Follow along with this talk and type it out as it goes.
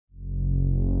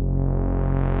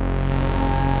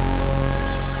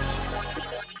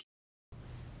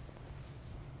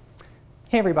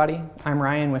Hey everybody, I'm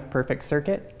Ryan with Perfect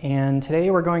Circuit, and today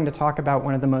we're going to talk about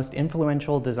one of the most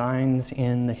influential designs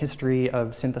in the history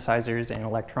of synthesizers and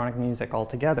electronic music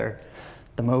altogether,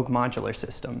 the Moog Modular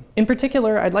system. In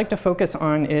particular, I'd like to focus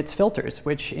on its filters,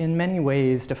 which in many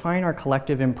ways define our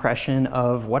collective impression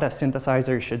of what a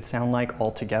synthesizer should sound like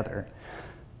altogether.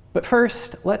 But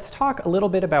first, let's talk a little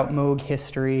bit about Moog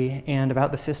history and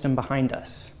about the system behind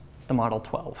us, the Model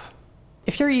 12.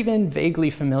 If you're even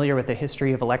vaguely familiar with the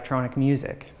history of electronic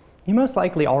music, you most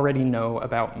likely already know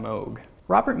about Moog.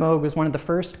 Robert Moog was one of the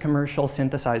first commercial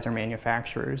synthesizer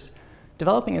manufacturers,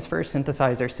 developing his first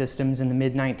synthesizer systems in the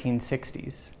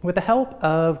mid-1960s. With the help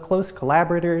of close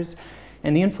collaborators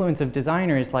and the influence of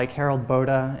designers like Harold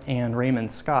Boda and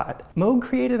Raymond Scott, Moog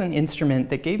created an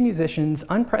instrument that gave musicians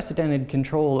unprecedented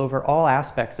control over all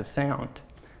aspects of sound: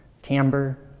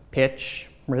 timbre, pitch,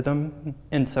 rhythm,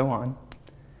 and so on,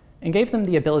 and gave them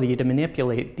the ability to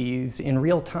manipulate these in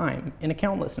real time in a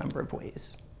countless number of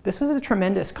ways. This was a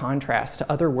tremendous contrast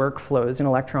to other workflows in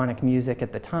electronic music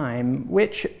at the time,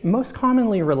 which most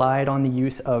commonly relied on the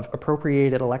use of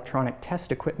appropriated electronic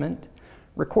test equipment,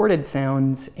 recorded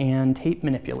sounds, and tape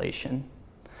manipulation,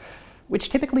 which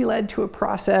typically led to a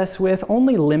process with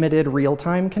only limited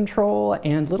real-time control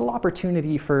and little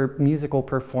opportunity for musical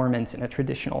performance in a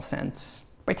traditional sense.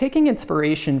 By taking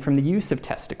inspiration from the use of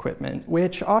test equipment,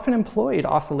 which often employed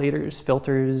oscillators,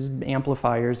 filters,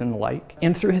 amplifiers, and the like,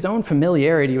 and through his own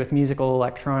familiarity with musical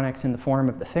electronics in the form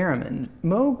of the theremin,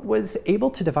 Moog was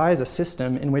able to devise a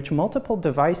system in which multiple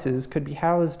devices could be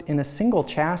housed in a single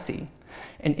chassis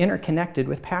and interconnected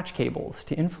with patch cables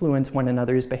to influence one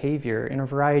another's behavior in a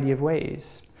variety of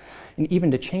ways, and even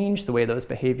to change the way those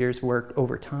behaviors worked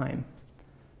over time.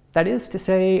 That is to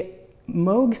say,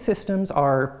 Moog systems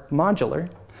are modular,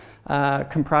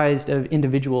 comprised of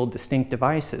individual distinct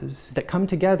devices that come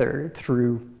together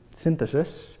through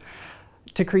synthesis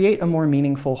to create a more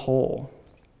meaningful whole.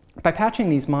 By patching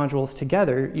these modules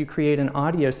together, you create an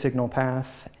audio signal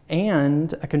path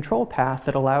and a control path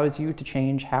that allows you to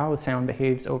change how sound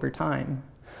behaves over time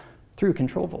through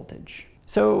control voltage.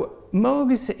 So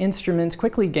Moog's instruments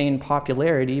quickly gained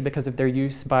popularity because of their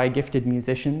use by gifted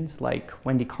musicians like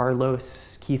Wendy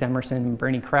Carlos, Keith Emerson,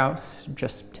 Bernie Krause,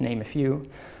 just to name a few,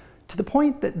 to the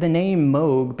point that the name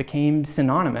Moog became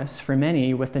synonymous for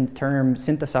many with the term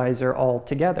synthesizer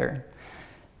altogether.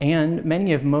 And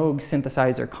many of Moog's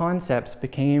synthesizer concepts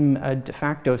became a de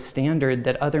facto standard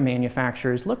that other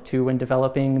manufacturers looked to when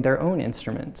developing their own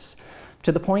instruments,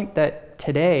 to the point that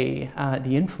today,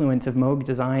 the influence of Moog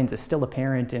designs is still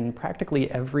apparent in practically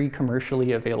every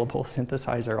commercially available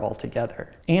synthesizer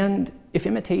altogether. And if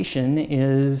imitation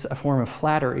is a form of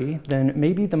flattery, then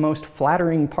maybe the most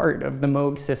flattering part of the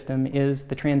Moog system is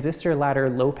the transistor ladder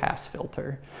low-pass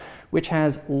filter, which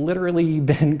has literally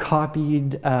been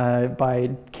copied by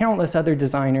countless other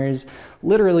designers,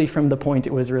 literally from the point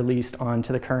it was released on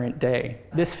to the current day.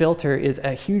 This filter is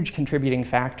a huge contributing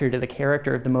factor to the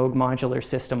character of the Moog modular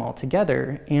system altogether,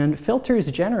 and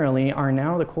filters generally are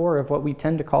now the core of what we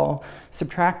tend to call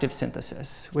subtractive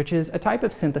synthesis, which is a type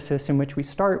of synthesis in which we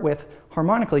start with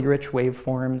harmonically rich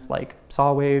waveforms like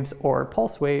saw waves or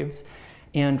pulse waves,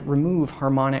 and remove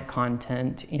harmonic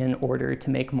content in order to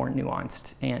make more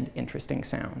nuanced and interesting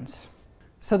sounds.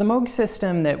 So the Moog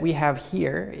system that we have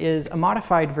here is a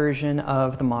modified version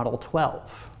of the Model 12,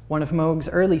 one of Moog's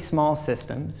early small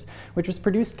systems, which was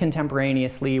produced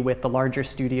contemporaneously with the larger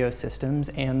studio systems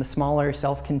and the smaller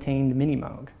self-contained Mini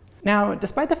Moog. Now,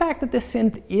 despite the fact that this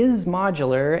synth is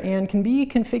modular and can be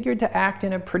configured to act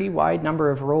in a pretty wide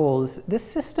number of roles, this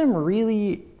system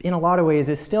really, in a lot of ways,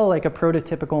 is still like a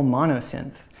prototypical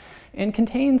monosynth and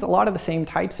contains a lot of the same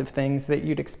types of things that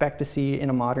you'd expect to see in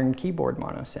a modern keyboard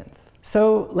monosynth.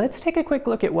 So let's take a quick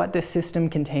look at what this system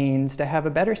contains to have a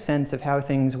better sense of how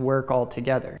things work all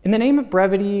together. In the name of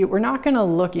brevity, we're not going to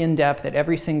look in depth at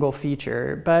every single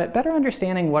feature, but better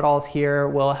understanding what all's here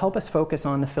will help us focus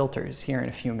on the filters here in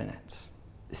a few minutes.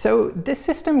 So this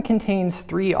system contains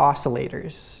 3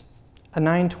 oscillators, a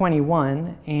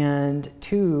 921 and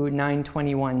 2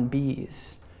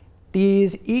 921Bs.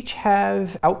 These each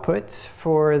have outputs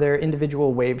for their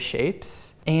individual wave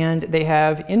shapes, and they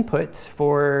have inputs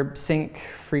for sync,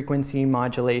 frequency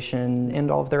modulation, and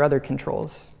all of their other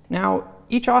controls. Now,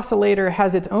 each oscillator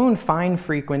has its own fine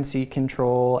frequency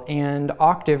control and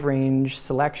octave range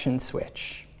selection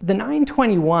switch. The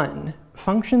 921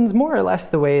 functions more or less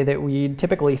the way that we'd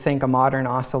typically think a modern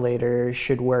oscillator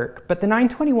should work, but the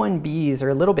 921Bs are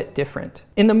a little bit different.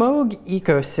 In the Moog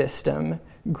ecosystem,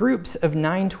 groups of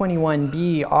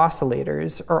 921B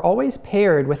oscillators are always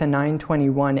paired with a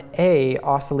 921A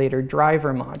oscillator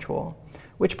driver module,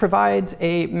 which provides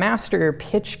a master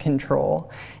pitch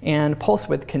control and pulse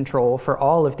width control for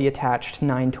all of the attached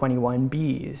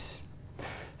 921Bs.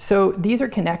 So these are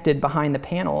connected behind the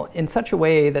panel in such a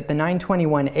way that the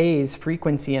 921A's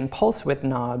frequency and pulse width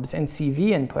knobs and CV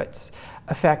inputs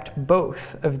affect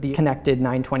both of the connected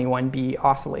 921B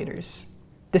oscillators.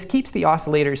 This keeps the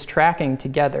oscillators tracking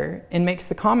together and makes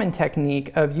the common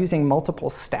technique of using multiple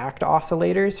stacked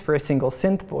oscillators for a single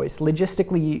synth voice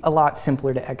logistically a lot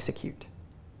simpler to execute.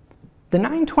 The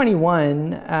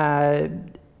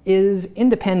 921 is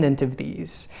independent of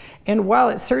these, and while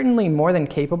it's certainly more than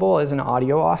capable as an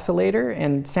audio oscillator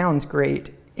and sounds great,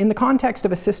 in the context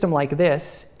of a system like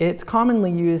this, it's commonly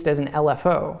used as an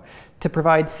LFO to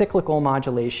provide cyclical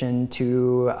modulation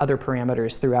to other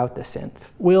parameters throughout the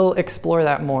synth. We'll explore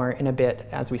that more in a bit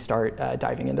as we start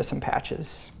diving into some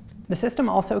patches. The system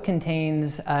also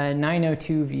contains a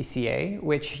 902 VCA,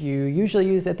 which you usually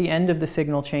use at the end of the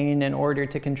signal chain in order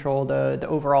to control the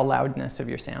overall loudness of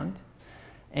your sound,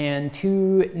 and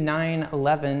two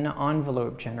 911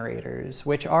 envelope generators,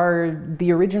 which are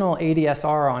the original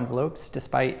ADSR envelopes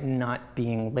despite not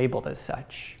being labeled as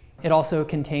such. It also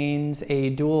contains a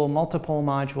dual multiple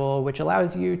module, which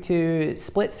allows you to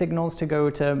split signals to go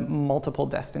to multiple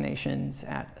destinations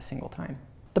at a single time.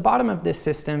 The bottom of this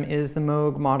system is the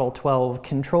Moog Model 12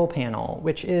 control panel,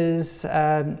 which is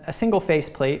a single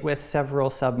faceplate with several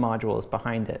sub-modules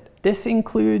behind it. This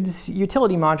includes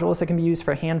utility modules that can be used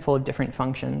for a handful of different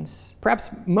functions. Perhaps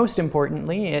most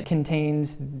importantly, it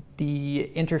contains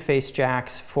the interface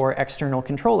jacks for external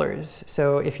controllers.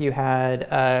 So if you had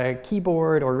a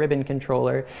keyboard or ribbon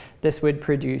controller, this would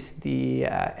produce the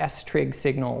S-trig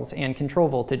signals and control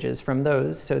voltages from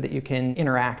those so that you can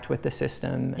interact with the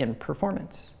system in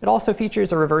performance. It also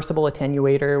features a reversible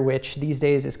attenuator, which these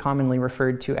days is commonly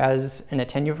referred to as an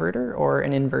attenuverter or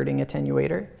an inverting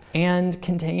attenuator, and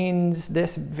contains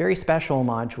this very special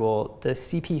module, the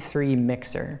CP3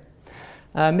 mixer.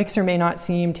 Mixer may not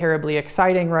seem terribly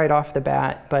exciting right off the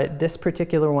bat, but this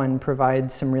particular one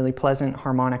provides some really pleasant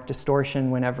harmonic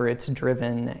distortion whenever it's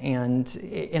driven, and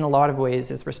in a lot of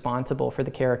ways is responsible for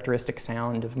the characteristic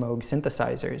sound of Moog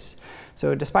synthesizers.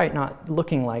 So despite not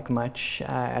looking like much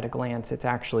at a glance, it's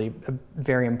actually a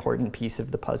very important piece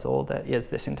of the puzzle that is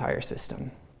this entire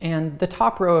system. And the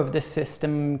top row of this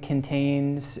system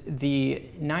contains the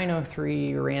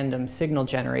 903 random signal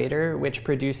generator, which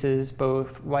produces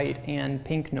both white and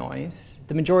pink noise.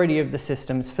 The majority of the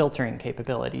system's filtering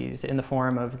capabilities in the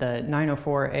form of the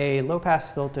 904A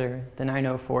low-pass filter, the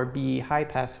 904B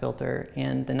high-pass filter,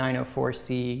 and the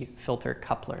 904C filter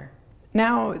coupler.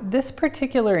 Now, this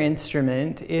particular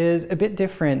instrument is a bit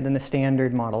different than the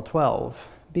standard Model 12.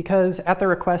 Because at the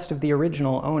request of the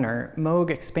original owner, Moog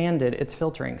expanded its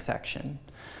filtering section.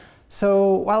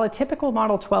 So while a typical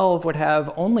Model 12 would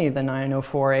have only the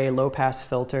 904A low-pass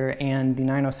filter and the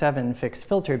 907 fixed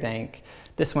filter bank,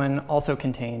 this one also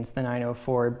contains the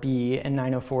 904B and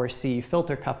 904C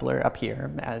filter coupler up here,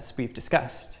 as we've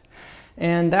discussed.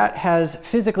 And that has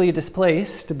physically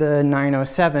displaced the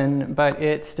 907, but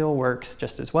it still works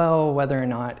just as well, whether or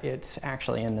not it's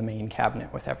actually in the main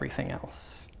cabinet with everything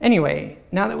else. Anyway,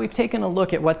 now that we've taken a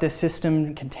look at what this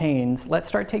system contains, let's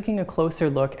start taking a closer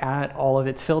look at all of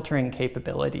its filtering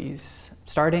capabilities,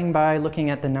 starting by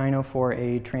looking at the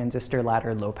 904A transistor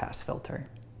ladder low-pass filter.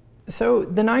 So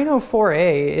the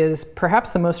 904A is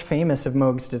perhaps the most famous of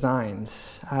Moog's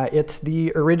designs. It's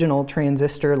the original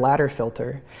transistor ladder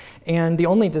filter, and the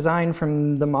only design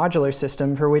from the modular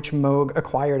system for which Moog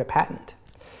acquired a patent.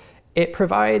 It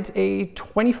provides a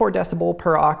 24 decibel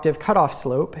per octave cutoff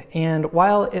slope, and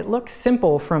while it looks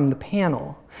simple from the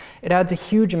panel, it adds a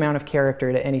huge amount of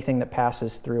character to anything that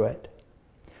passes through it.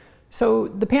 So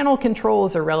the panel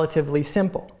controls are relatively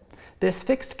simple. This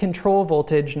fixed control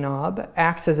voltage knob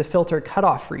acts as a filter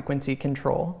cutoff frequency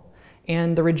control,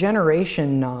 and the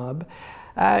regeneration knob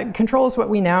controls what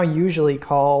we now usually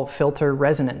call filter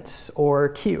resonance, or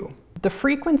Q. The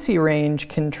frequency range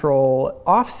control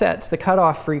offsets the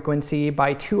cutoff frequency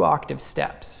by 2 octave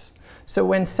steps. So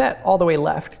when set all the way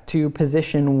left to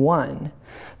position 1,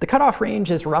 the cutoff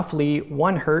range is roughly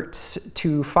 1 Hertz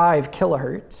to 5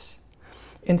 kilohertz.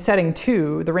 In setting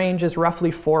 2, the range is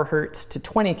roughly 4 Hertz to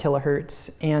 20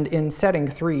 kilohertz, and in setting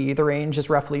 3, the range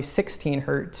is roughly 16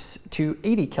 Hertz to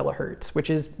 80 kilohertz, which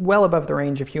is well above the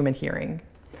range of human hearing.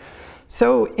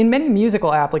 So in many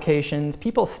musical applications,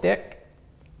 people stick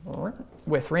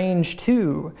with range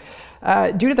 2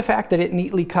 due to the fact that it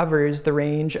neatly covers the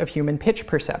range of human pitch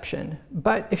perception.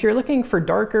 But if you're looking for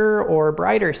darker or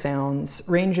brighter sounds,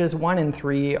 ranges 1 and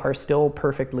 3 are still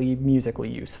perfectly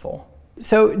musically useful.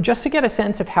 So just to get a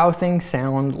sense of how things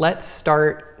sound, let's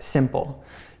start simple.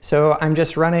 So I'm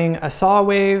just running a saw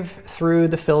wave through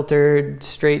the filter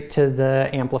straight to the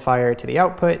amplifier to the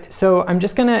output. So I'm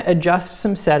just gonna adjust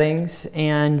some settings,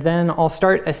 and then I'll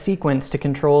start a sequence to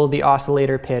control the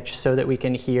oscillator pitch so that we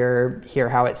can hear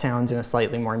how it sounds in a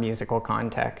slightly more musical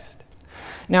context.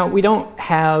 Now, we don't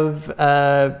have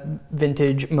a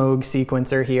vintage Moog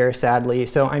sequencer here, sadly,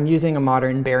 so I'm using a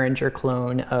modern Behringer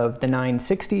clone of the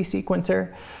 960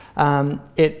 sequencer.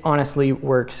 It honestly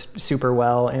works super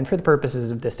well, and for the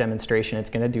purposes of this demonstration, it's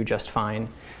going to do just fine.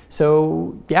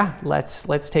 So yeah,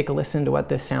 let's take a listen to what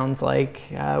this sounds like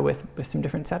with some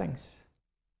different settings.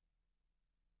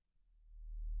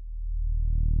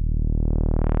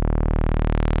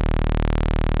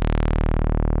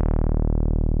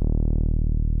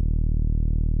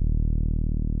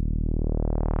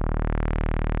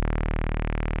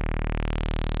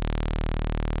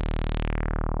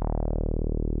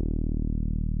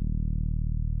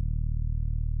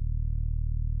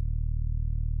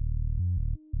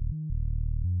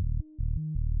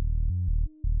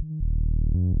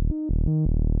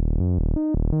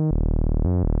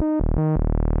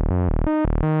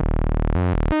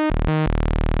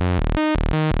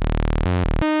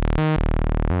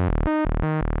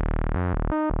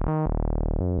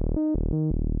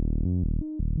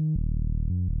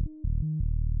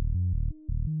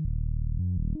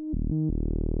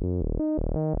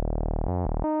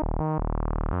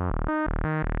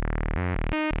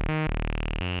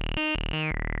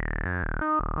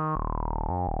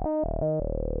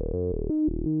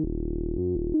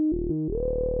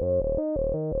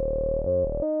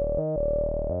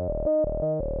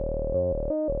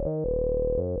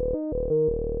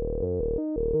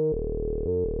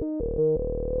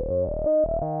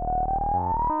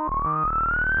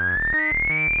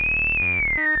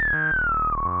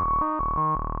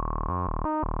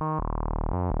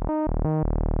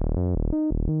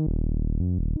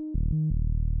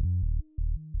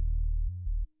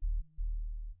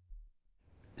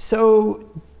 So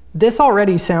this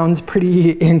already sounds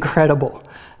pretty incredible.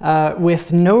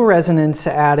 With no resonance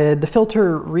added, the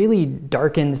filter really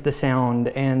darkens the sound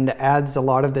and adds a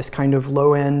lot of this kind of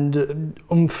low-end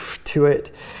oomph to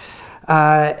it.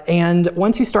 And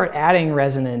once you start adding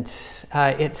resonance,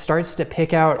 it starts to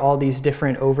pick out all these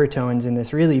different overtones in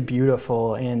this really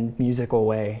beautiful and musical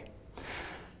way.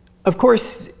 Of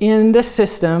course, in this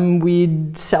system,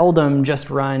 we'd seldom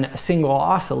just run a single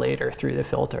oscillator through the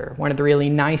filter. One of the really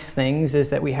nice things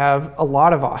is that we have a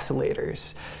lot of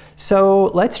oscillators. So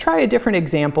let's try a different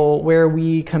example where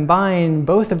we combine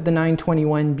both of the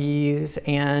 921Bs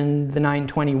and the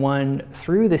 921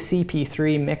 through the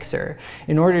CP3 mixer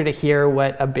in order to hear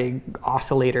what a big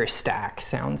oscillator stack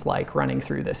sounds like running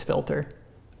through this filter.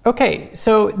 Okay,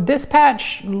 so this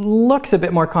patch looks a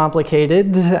bit more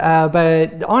complicated,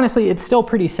 but honestly, it's still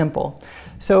pretty simple.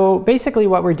 So basically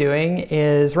what we're doing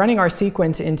is running our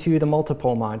sequence into the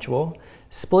multipole module,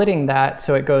 splitting that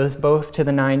so it goes both to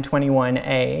the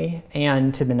 921A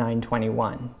and to the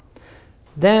 921.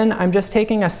 Then I'm just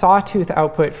taking a sawtooth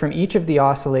output from each of the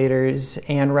oscillators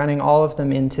and running all of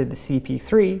them into the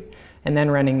CP3, and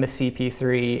then running the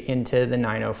CP3 into the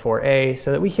 904A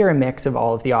so that we hear a mix of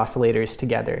all of the oscillators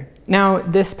together. Now,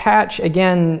 this patch,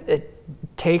 again, it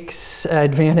takes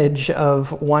advantage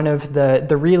of one of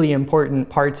the really important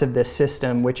parts of this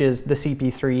system, which is the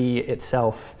CP3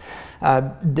 itself.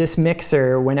 This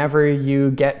mixer, whenever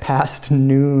you get past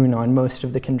noon on most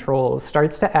of the controls,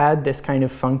 starts to add this kind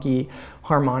of funky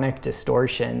harmonic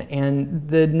distortion. And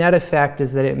the net effect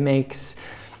is that it makes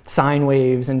sine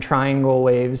waves and triangle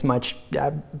waves much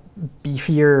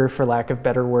beefier, for lack of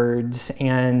better words,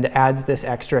 and adds this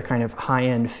extra kind of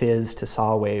high-end fizz to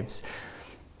saw waves.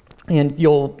 And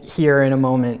you'll hear in a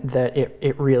moment that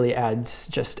it really adds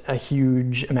just a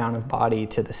huge amount of body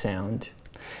to the sound.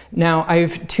 Now,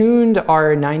 I've tuned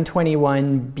our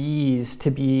 921Bs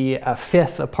to be a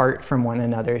fifth apart from one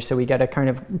another, so we get a kind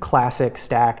of classic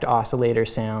stacked oscillator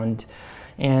sound.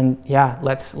 And yeah,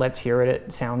 let's hear what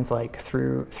it sounds like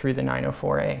through the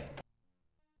 904A.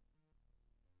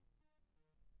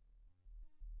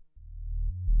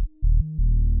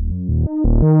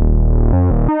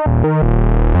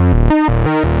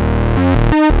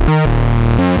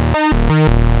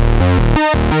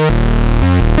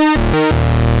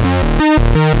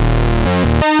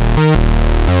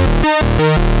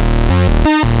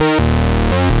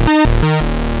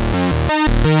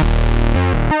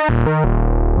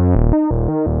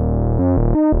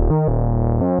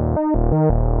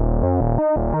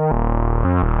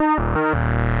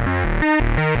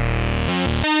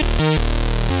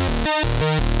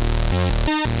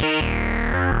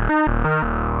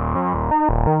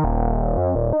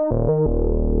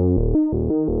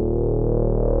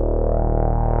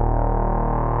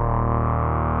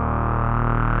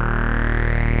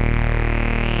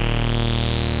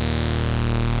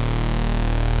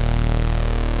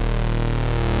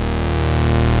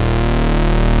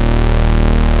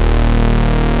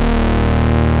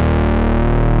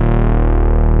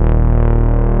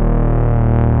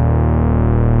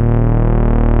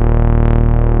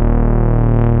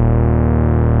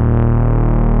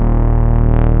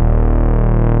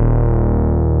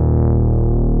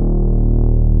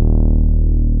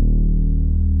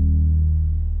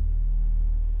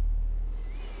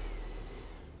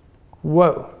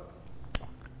 Whoa.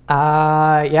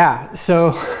 Yeah,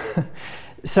 so,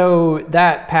 so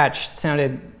that patch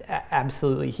sounded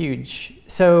absolutely huge.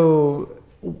 So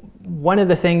one of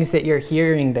the things that you're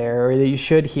hearing there, or that you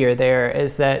should hear there,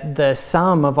 is that the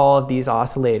sum of all of these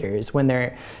oscillators, when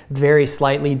they're very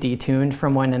slightly detuned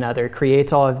from one another,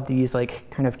 creates all of these like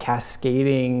kind of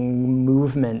cascading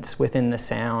movements within the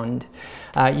sound.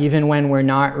 Even when we're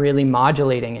not really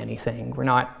modulating anything, we're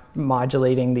not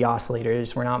modulating the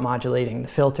oscillators, we're not modulating the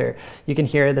filter, you can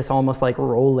hear this almost like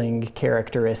rolling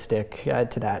characteristic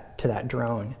to that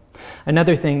drone.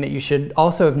 Another thing that you should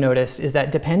also have noticed is that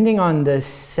depending on the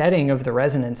setting of the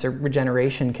resonance or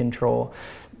regeneration control,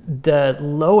 the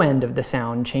low end of the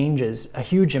sound changes a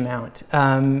huge amount,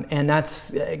 and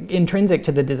that's intrinsic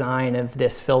to the design of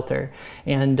this filter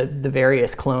and the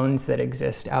various clones that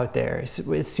exist out there.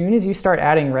 So as soon as you start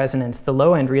adding resonance, the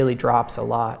low end really drops a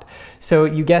lot. So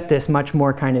you get this much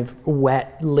more kind of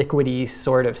wet, liquidy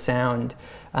sort of sound,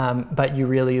 but you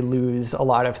really lose a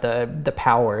lot of the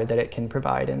power that it can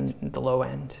provide in the low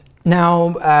end.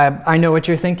 Now, I know what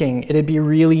you're thinking. It'd be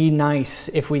really nice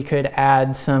if we could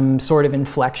add some sort of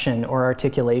inflection or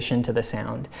articulation to the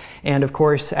sound. And of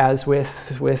course, as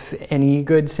with any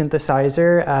good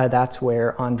synthesizer, that's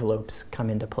where envelopes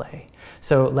come into play.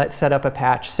 So let's set up a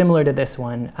patch similar to this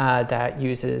one that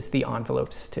uses the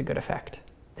envelopes to good effect.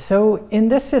 So in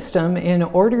this system, in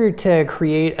order to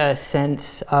create a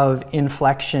sense of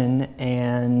inflection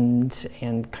and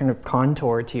kind of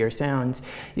contour to your sounds,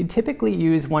 you typically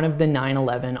use one of the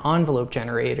 911 envelope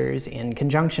generators in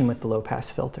conjunction with the low-pass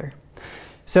filter.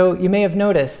 So you may have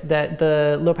noticed that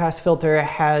the low-pass filter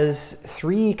has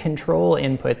 3 control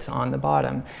inputs on the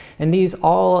bottom, and these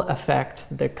all affect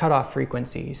the cutoff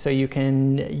frequency. So you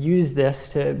can use this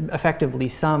to effectively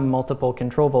sum multiple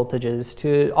control voltages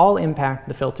to all impact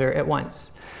the filter at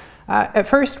once. At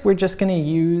first, we're just going to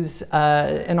use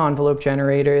an envelope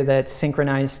generator that's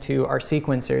synchronized to our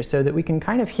sequencer so that we can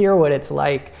kind of hear what it's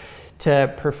like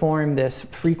to perform this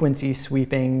frequency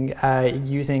sweeping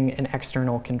using an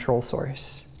external control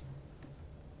source.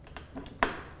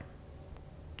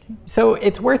 So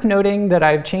it's worth noting that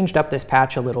I've changed up this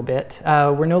patch a little bit.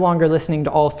 We're no longer listening to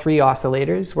all 3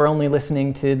 oscillators. We're only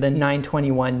listening to the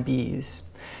 921Bs.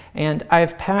 And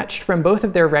I've patched from both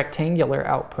of their rectangular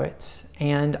outputs.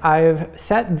 And I've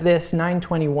set this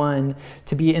 921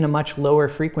 to be in a much lower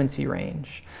frequency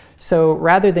range. So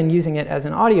rather than using it as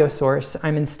an audio source,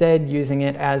 I'm instead using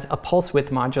it as a pulse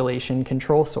width modulation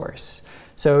control source.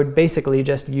 So basically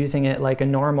just using it like a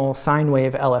normal sine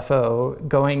wave LFO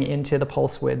going into the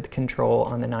pulse width control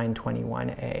on the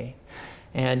 921A.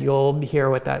 And you'll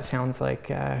hear what that sounds like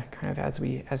kind of as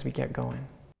we get going.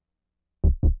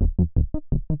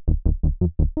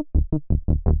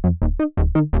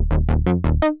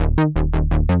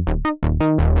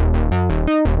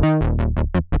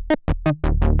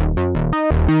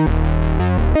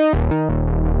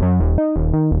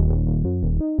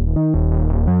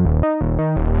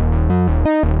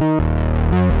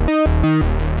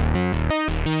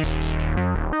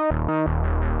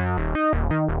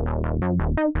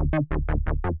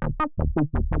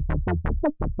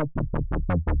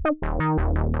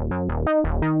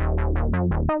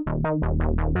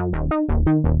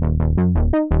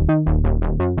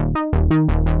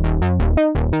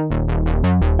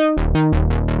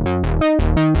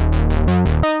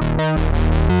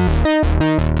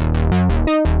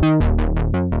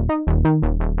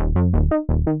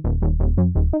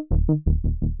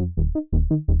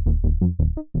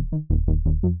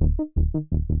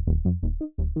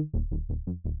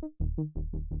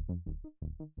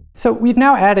 So we've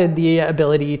now added the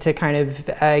ability to kind of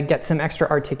get some extra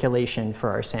articulation for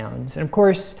our sounds. And of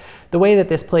course, the way that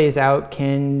this plays out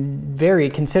can vary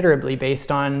considerably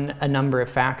based on a number of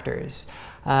factors.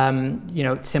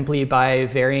 Simply by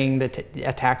varying the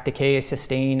attack, decay,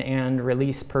 sustain, and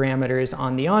release parameters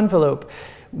on the envelope,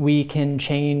 we can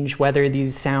change whether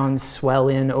these sounds swell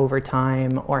in over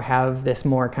time or have this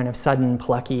more kind of sudden,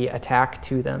 plucky attack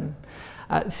to them.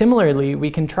 Similarly, we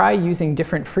can try using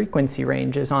different frequency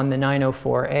ranges on the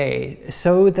 904A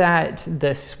so that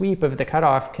the sweep of the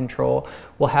cutoff control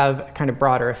will have a kind of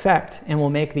broader effect and will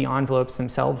make the envelopes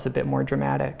themselves a bit more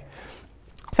dramatic.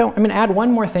 So I'm going to add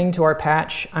one more thing to our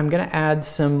patch. I'm going to add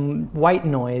some white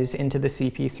noise into the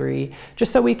CP3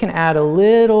 just so we can add a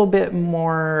little bit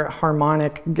more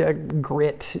harmonic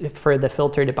grit for the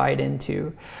filter to bite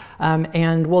into.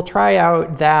 And we'll try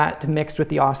out that mixed with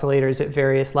the oscillators at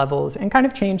various levels and kind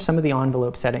of change some of the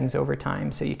envelope settings over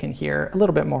time so you can hear a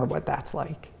little bit more of what that's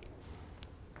like.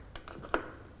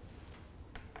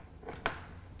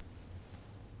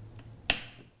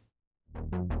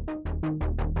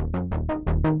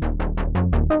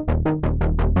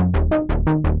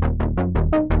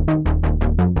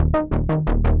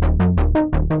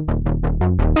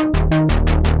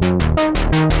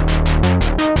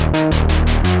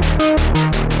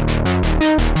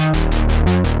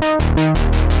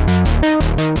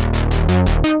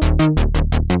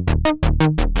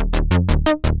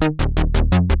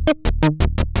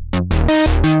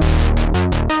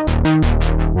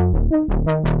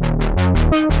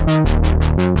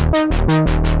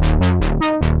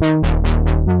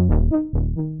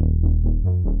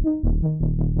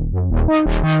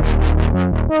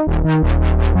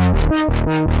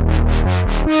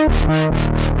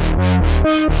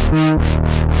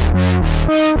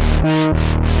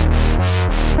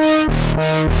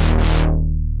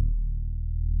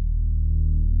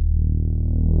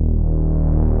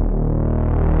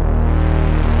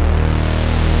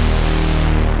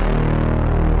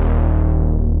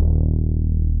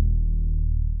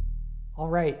 All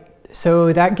right,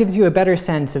 so that gives you a better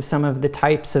sense of some of the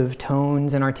types of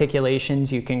tones and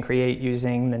articulations you can create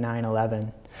using the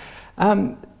 911.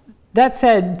 That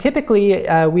said, typically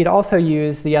we'd also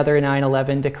use the other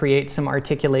 911 to create some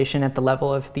articulation at the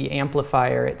level of the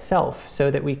amplifier itself so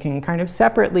that we can kind of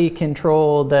separately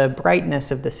control the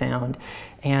brightness of the sound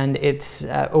and its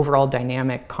overall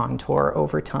dynamic contour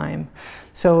over time.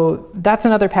 So that's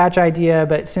another patch idea,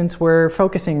 but since we're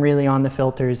focusing really on the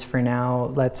filters for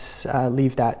now, let's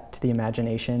leave that to the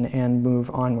imagination and move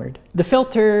onward. The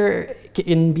filter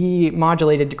can be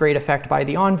modulated to great effect by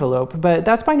the envelope, but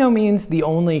that's by no means the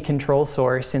only control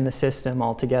source in the system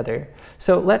altogether.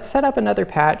 So let's set up another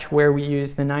patch where we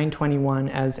use the 921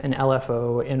 as an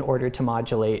LFO in order to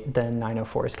modulate the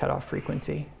 904's cutoff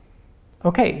frequency.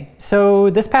 Okay,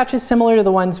 so this patch is similar to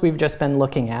the ones we've just been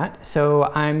looking at. So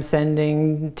I'm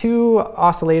sending two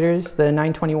oscillators, the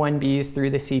 921Bs through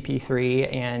the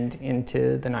CP3 and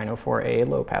into the 904A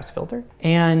low-pass filter.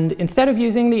 And instead of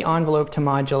using the envelope to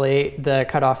modulate the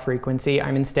cutoff frequency,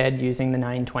 I'm instead using the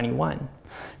 921.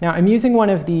 Now I'm using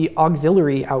one of the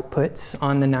auxiliary outputs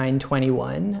on the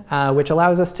 921, which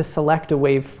allows us to select a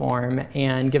waveform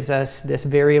and gives us this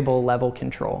variable level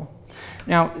control.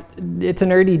 Now, it's a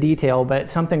nerdy detail, but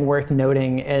something worth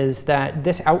noting is that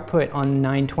this output on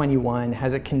 921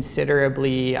 has a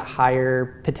considerably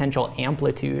higher potential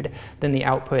amplitude than the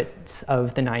output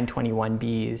of the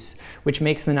 921Bs, which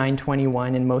makes the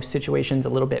 921 in most situations a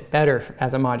little bit better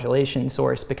as a modulation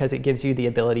source because it gives you the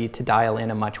ability to dial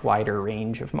in a much wider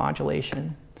range of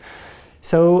modulation.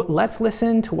 So let's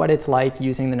listen to what it's like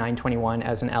using the 921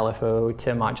 as an LFO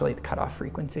to modulate the cutoff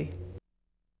frequency.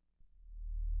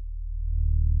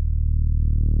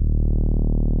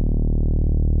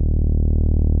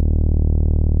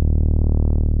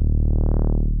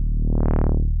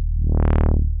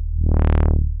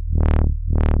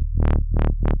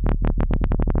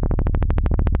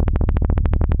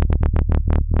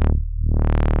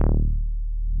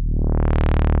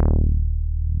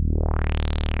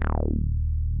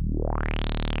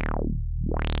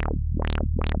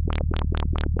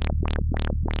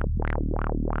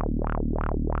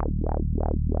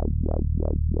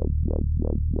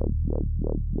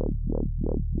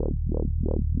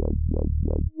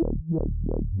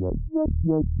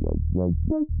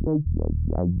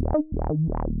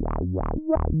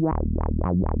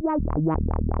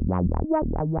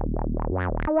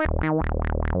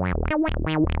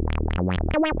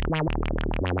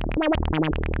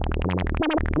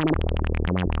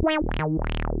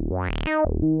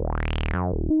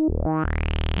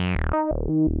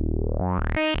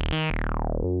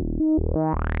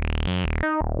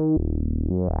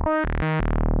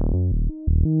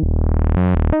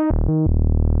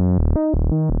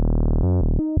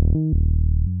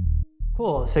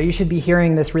 Cool, so you should be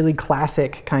hearing this really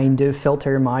classic kind of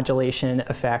filter modulation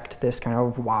effect, this kind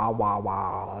of wah, wah,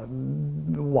 wah,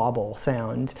 wobble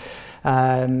sound.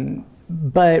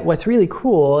 But what's really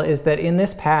cool is that in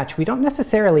this patch, we don't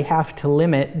necessarily have to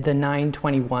limit the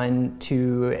 921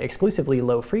 to exclusively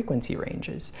low frequency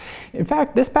ranges. In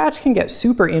fact, this patch can get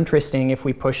super interesting if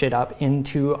we push it up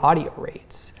into audio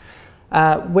rates.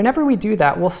 Whenever we do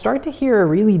that, we'll start to hear a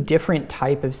really different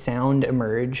type of sound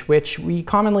emerge, which we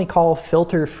commonly call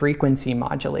filter frequency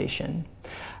modulation.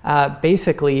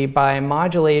 Basically, by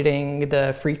modulating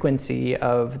the frequency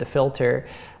of the filter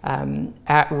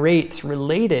at rates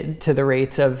related to the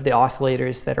rates of the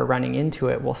oscillators that are running into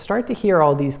it, we'll start to hear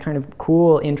all these kind of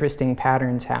cool, interesting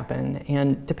patterns happen.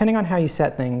 And depending on how you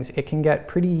set things, it can get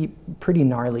pretty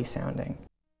gnarly sounding.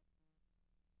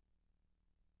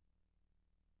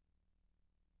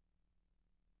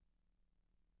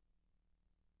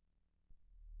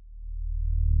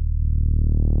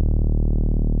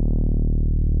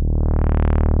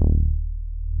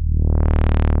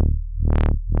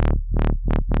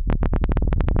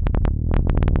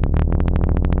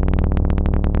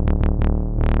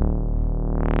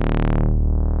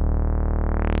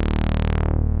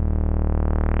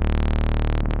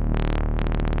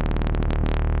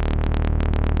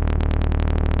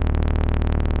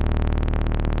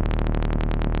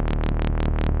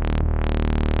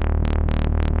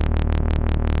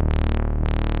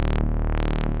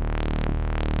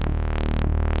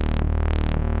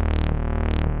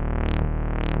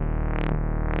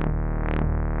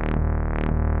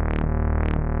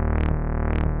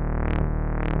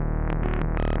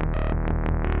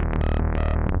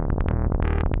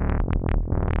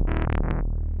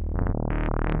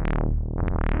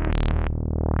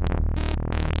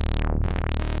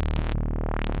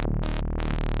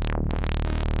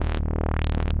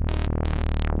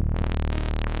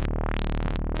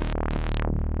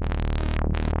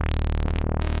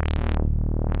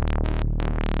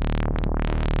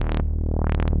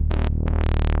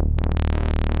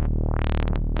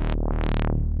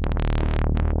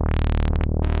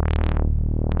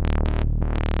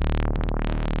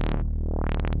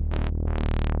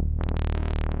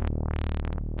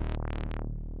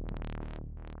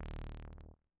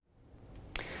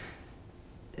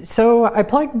 So I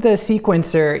plugged the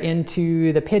sequencer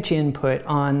into the pitch input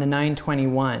on the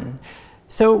 921.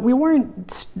 So we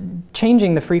weren't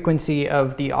changing the frequency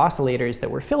of the oscillators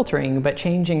that we're filtering, but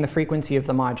changing the frequency of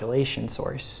the modulation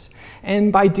source.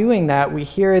 And by doing that, we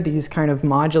hear these kind of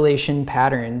modulation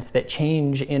patterns that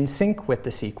change in sync with the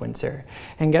sequencer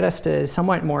and get us to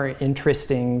somewhat more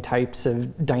interesting types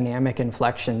of dynamic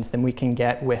inflections than we can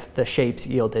get with the shapes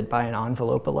yielded by an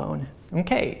envelope alone.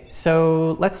 Okay,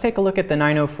 so let's take a look at the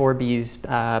 904B's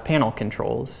panel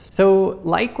controls. So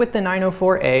like with the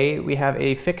 904A, we have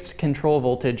a fixed control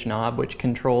voltage knob which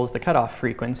controls the cutoff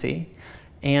frequency.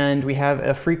 And we have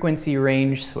a frequency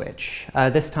range switch,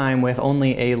 this time with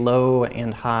only a low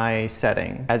and high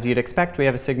setting. As you'd expect, we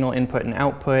have a signal input and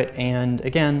output, and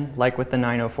again, like with the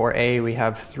 904A, we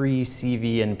have 3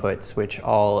 CV inputs which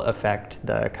all affect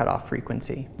the cutoff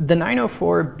frequency. The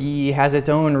 904B has its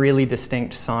own really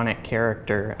distinct sonic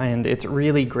character, and it's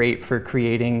really great for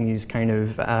creating these kind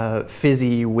of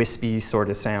fizzy, wispy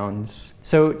sort of sounds.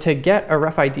 So to get a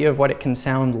rough idea of what it can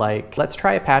sound like, let's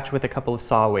try a patch with a couple of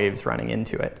saw waves running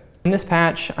into it. In this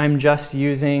patch, I'm just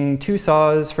using 2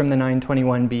 saws from the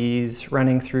 921Bs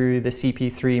running through the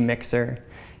CP3 mixer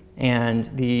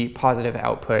and the positive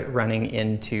output running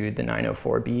into the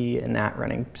 904B and that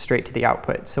running straight to the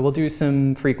output. So we'll do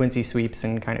some frequency sweeps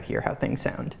and kind of hear how things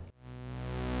sound.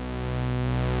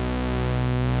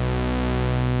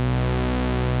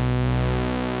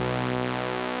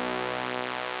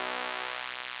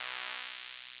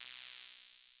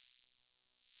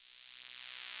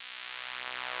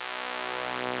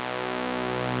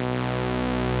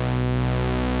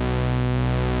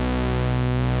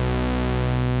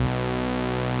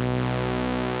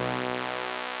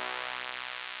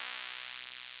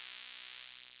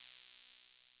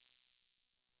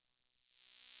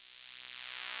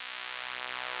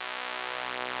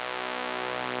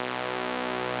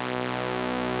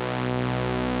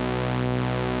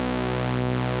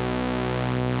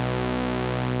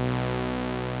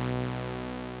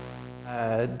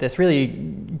 This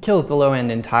really kills the low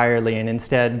end entirely and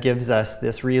instead gives us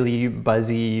this really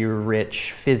buzzy,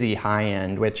 rich, fizzy high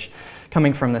end, which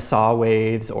coming from the saw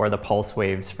waves or the pulse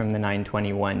waves from the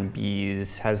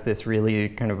 921Bs has this really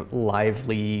kind of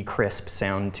lively, crisp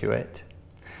sound to it.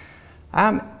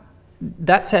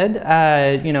 That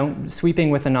said, you know, sweeping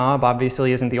with a knob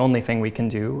obviously isn't the only thing we can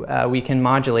do. We can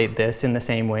modulate this in the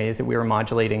same ways that we were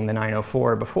modulating the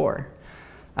 904 before.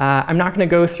 I'm not going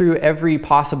to go through every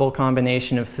possible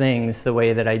combination of things the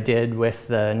way that I did with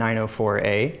the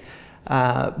 904A,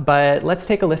 but let's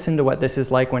take a listen to what this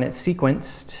is like when it's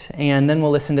sequenced, and then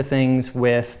we'll listen to things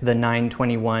with the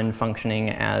 921 functioning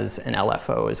as an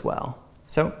LFO as well.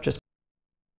 So just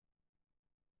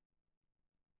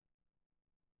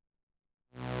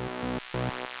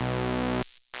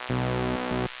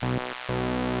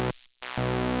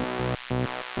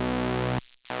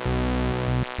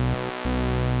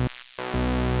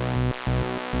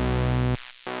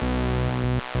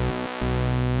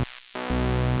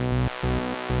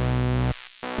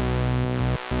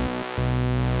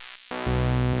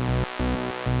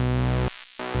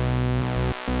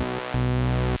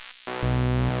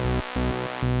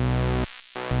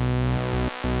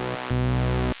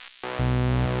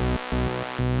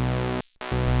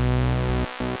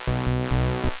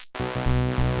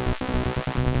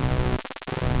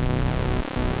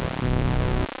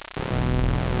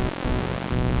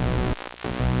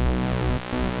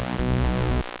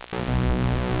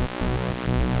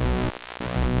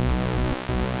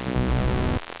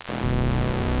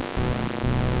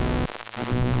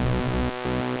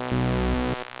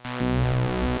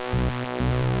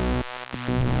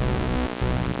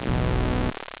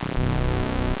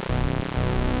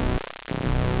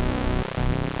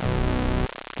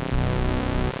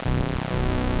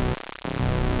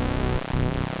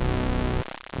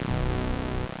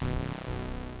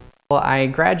Well, I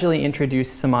gradually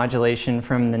introduced some modulation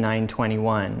from the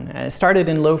 921. It started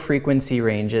in low frequency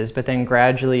ranges, but then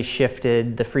gradually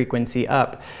shifted the frequency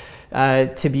up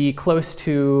to be close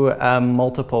to a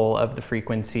multiple of the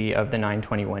frequency of the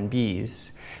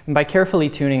 921Bs. And by carefully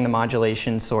tuning the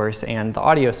modulation source and the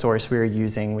audio source we were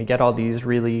using, we get all these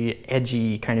really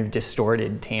edgy, kind of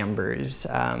distorted timbres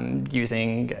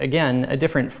using, again, a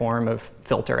different form of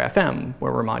filter FM,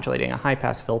 where we're modulating a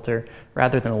high-pass filter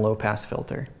rather than a low-pass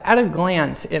filter. At a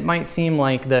glance, it might seem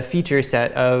like the feature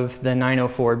set of the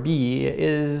 904B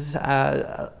is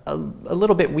a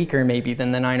little bit weaker maybe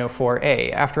than the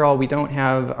 904A. After all, we don't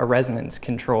have a resonance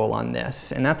control on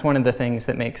this, and that's one of the things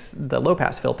that makes the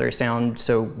low-pass filter sound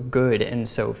so good and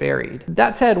so varied.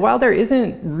 That said, while there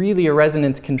isn't really a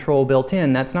resonance control built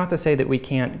in, that's not to say that we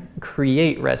can't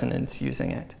create resonance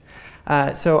using it.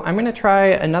 So I'm going to try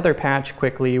another patch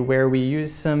quickly where we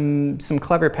use some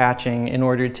clever patching in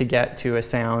order to get to a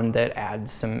sound that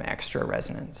adds some extra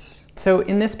resonance. So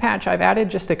in this patch, I've added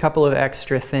just a couple of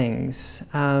extra things.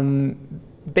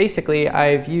 Basically,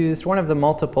 I've used one of the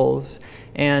multiples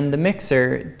and the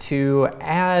mixer to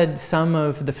add some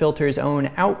of the filter's own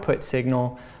output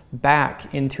signal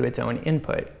back into its own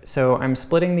input. So I'm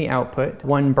splitting the output.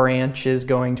 One branch is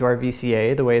going to our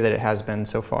VCA the way that it has been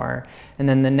so far, and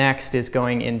then the next is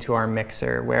going into our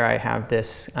mixer where I have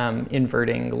this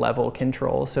inverting level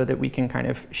control so that we can kind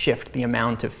of shift the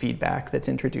amount of feedback that's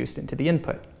introduced into the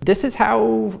input. This is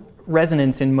how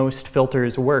resonance in most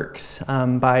filters works.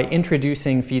 By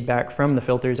introducing feedback from the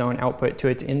filter's own output to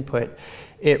its input,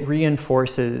 it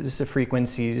reinforces the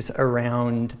frequencies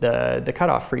around the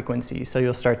cutoff frequency. So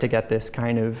you'll start to get this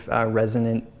kind of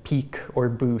resonant peak or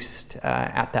boost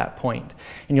at that point.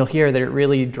 And you'll hear that it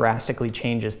really drastically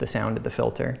changes the sound of the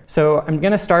filter. So I'm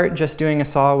going to start just doing a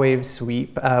saw wave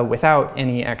sweep without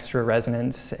any extra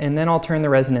resonance, and then I'll turn the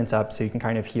resonance up so you can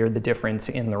kind of hear the difference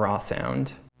in the raw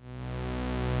sound.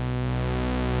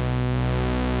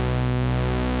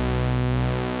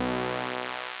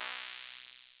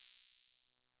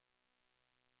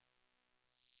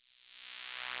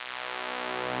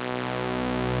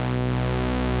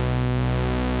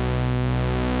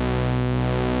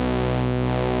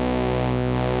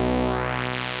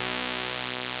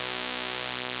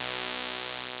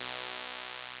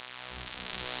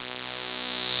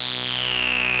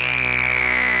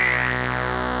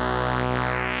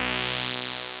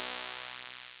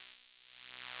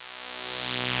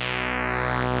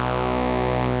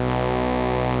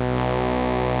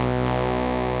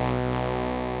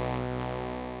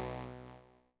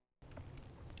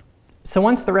 So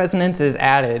once the resonance is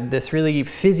added, this really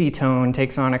fizzy tone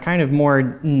takes on a kind of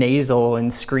more nasal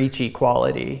and screechy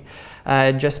quality.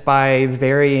 Just by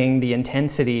varying the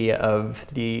intensity of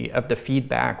the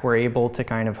feedback, we're able to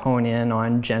kind of hone in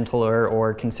on gentler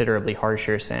or considerably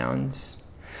harsher sounds.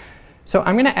 So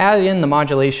I'm going to add in the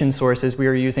modulation sources we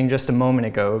were using just a moment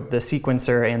ago, the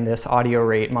sequencer and this audio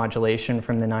rate modulation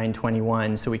from the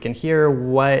 921, so we can hear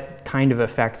what kind of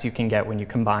effects you can get when you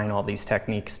combine all these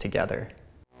techniques together.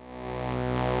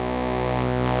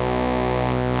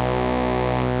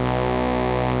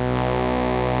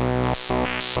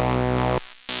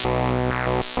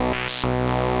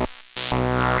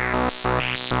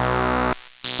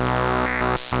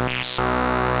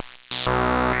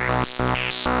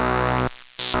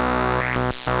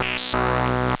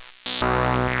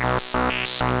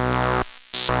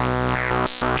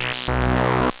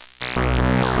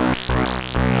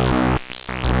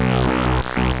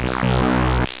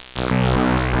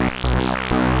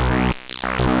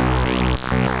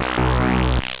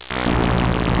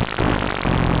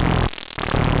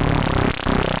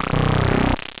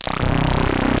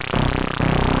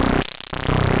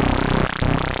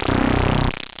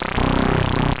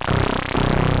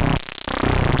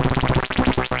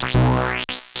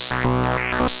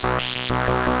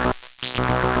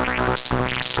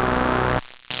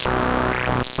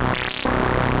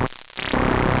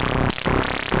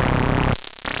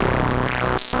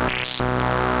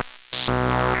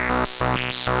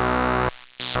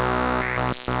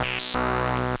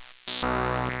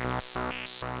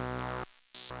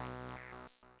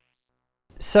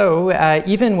 So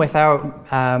even without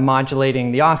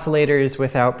modulating the oscillators,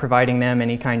 without providing them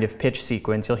any kind of pitch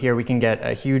sequence, you'll hear we can get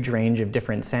a huge range of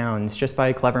different sounds just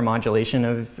by clever modulation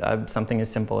of something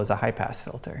as simple as a high-pass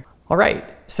filter. All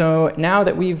right, so now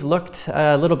that we've looked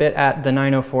a little bit at the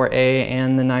 904A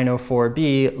and the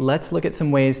 904B, let's look at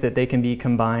some ways that they can be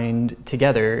combined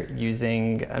together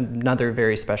using another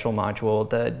very special module,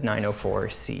 the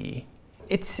 904C.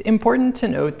 It's important to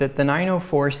note that the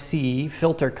 904C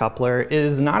filter coupler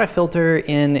is not a filter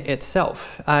in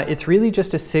itself. It's really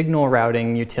just a signal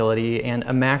routing utility and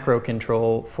a macro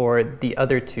control for the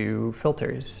other two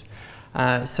filters.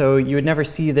 So you would never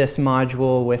see this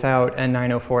module without a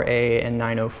 904A and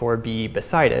 904B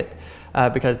beside it,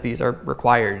 because these are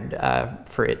required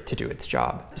for it to do its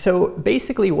job. So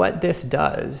basically what this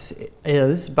does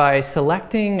is, by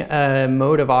selecting a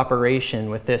mode of operation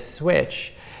with this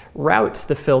switch, routes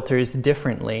the filters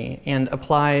differently and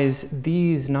applies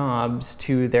these knobs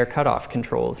to their cutoff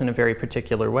controls in a very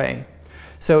particular way.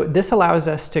 So this allows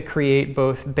us to create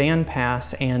both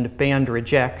bandpass and band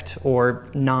reject, or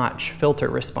notch, filter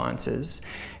responses,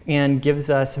 and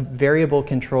gives us variable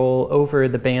control over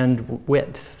the band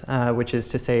width, which is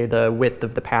to say the width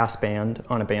of the pass band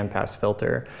on a bandpass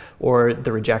filter, or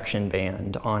the rejection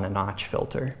band on a notch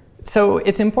filter. So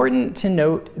it's important to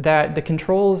note that the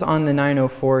controls on the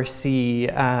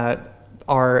 904C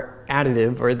are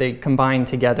additive, or they combine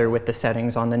together with the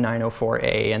settings on the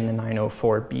 904A and the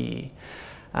 904B.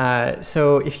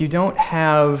 So if you don't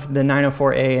have the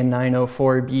 904A and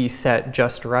 904B set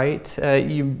just right,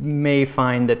 you may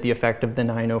find that the effect of the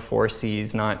 904C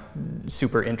is not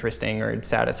super interesting or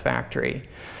satisfactory.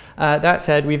 That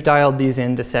said, we've dialed these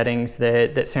into settings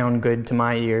that sound good to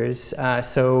my ears,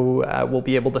 so we'll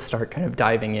be able to start kind of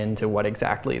diving into what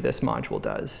exactly this module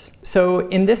does. So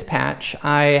in this patch,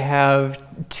 I have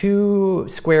 2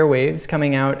 square waves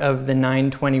coming out of the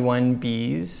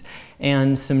 921Bs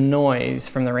and some noise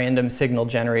from the random signal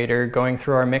generator going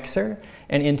through our mixer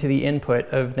and into the input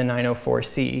of the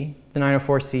 904C. The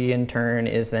 904C in turn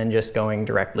is then just going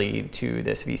directly to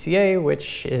this VCA,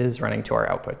 which is running to our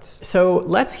outputs. So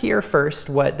let's hear first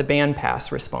what the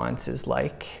bandpass response is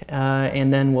like,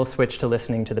 and then we'll switch to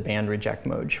listening to the band reject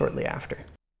mode shortly after.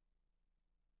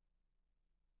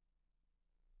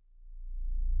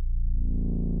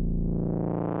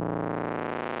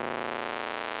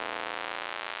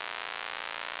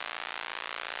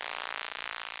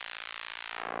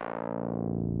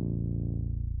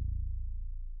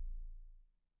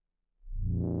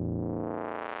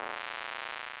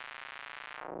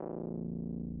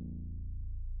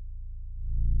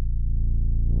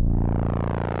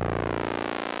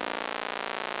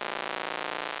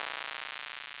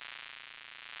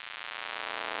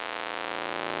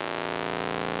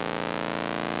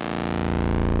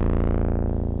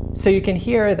 So you can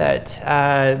hear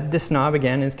that this knob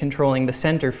again is controlling the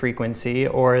center frequency,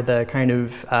 or the kind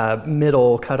of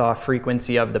middle cutoff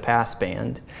frequency of the pass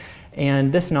band.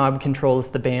 And this knob controls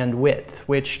the band width,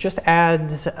 which just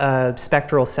adds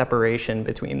spectral separation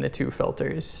between the 2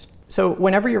 filters. So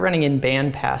whenever you're running in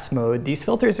bandpass mode, these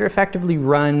filters are effectively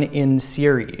run in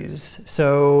series.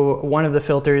 So one of the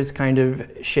filters kind of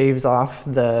shaves off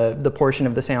the portion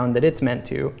of the sound that it's meant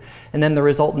to, and then the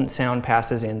resultant sound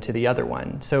passes into the other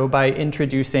one. So by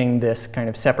introducing this kind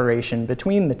of separation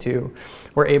between the 2,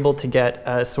 we're able to get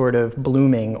a sort of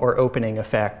blooming or opening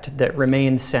effect that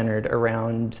remains centered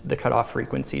around the cutoff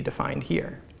frequency defined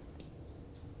here.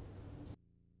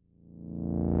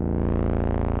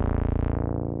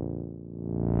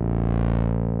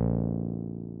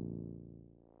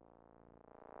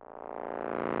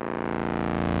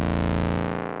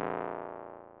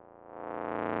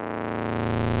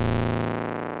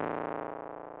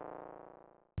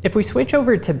 If we switch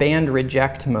over to band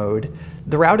reject mode,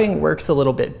 the routing works a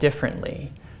little bit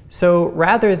differently. So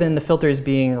rather than the filters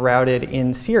being routed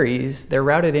in series, they're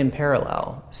routed in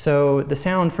parallel. So the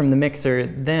sound from the mixer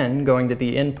then going to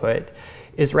the input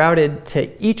is routed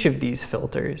to each of these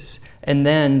filters, and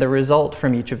then the result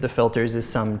from each of the filters is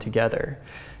summed together.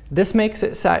 This makes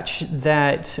it such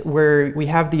that we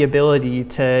have the ability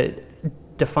to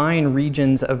define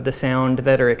regions of the sound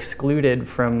that are excluded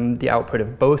from the output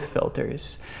of both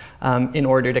filters in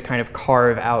order to kind of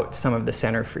carve out some of the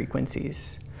center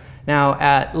frequencies. Now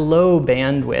at low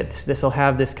bandwidths, this will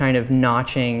have this kind of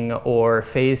notching or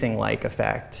phasing-like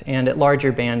effect, and at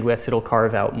larger bandwidths it'll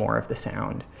carve out more of the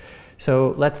sound.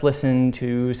 So let's listen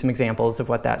to some examples of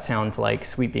what that sounds like,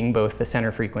 sweeping both the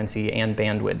center frequency and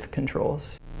bandwidth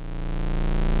controls.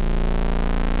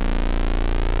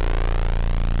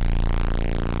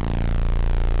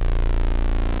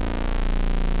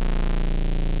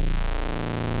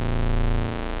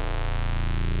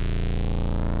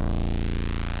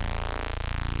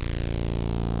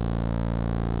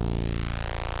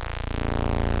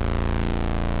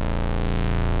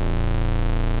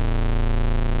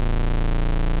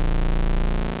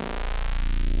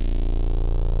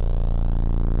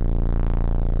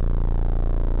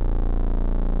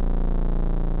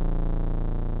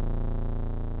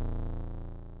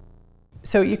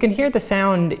 So you can hear the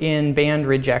sound in band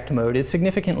reject mode is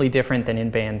significantly different than in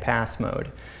band pass mode.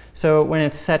 So when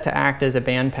it's set to act as a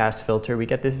band pass filter, we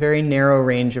get this very narrow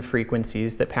range of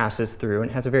frequencies that passes through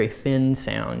and has a very thin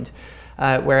sound.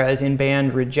 whereas in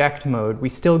band reject mode, we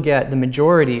still get the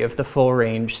majority of the full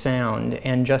range sound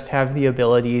and just have the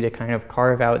ability to kind of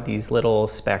carve out these little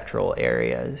spectral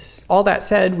areas. All that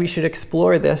said, we should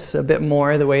explore this a bit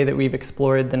more the way that we've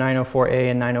explored the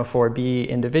 904A and 904B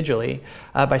individually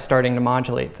by starting to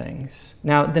modulate things.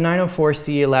 Now, the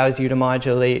 904C allows you to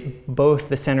modulate both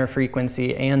the center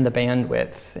frequency and the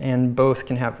bandwidth, and both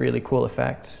can have really cool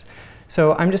effects.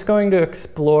 So I'm just going to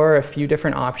explore a few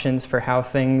different options for how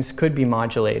things could be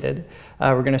modulated.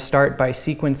 We're going to start by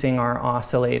sequencing our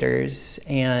oscillators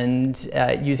and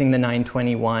using the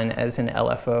 921 as an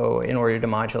LFO in order to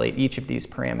modulate each of these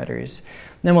parameters.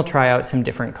 Then we'll try out some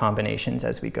different combinations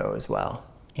as we go as well.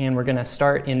 And we're going to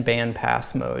start in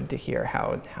bandpass mode to hear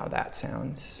how that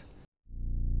sounds.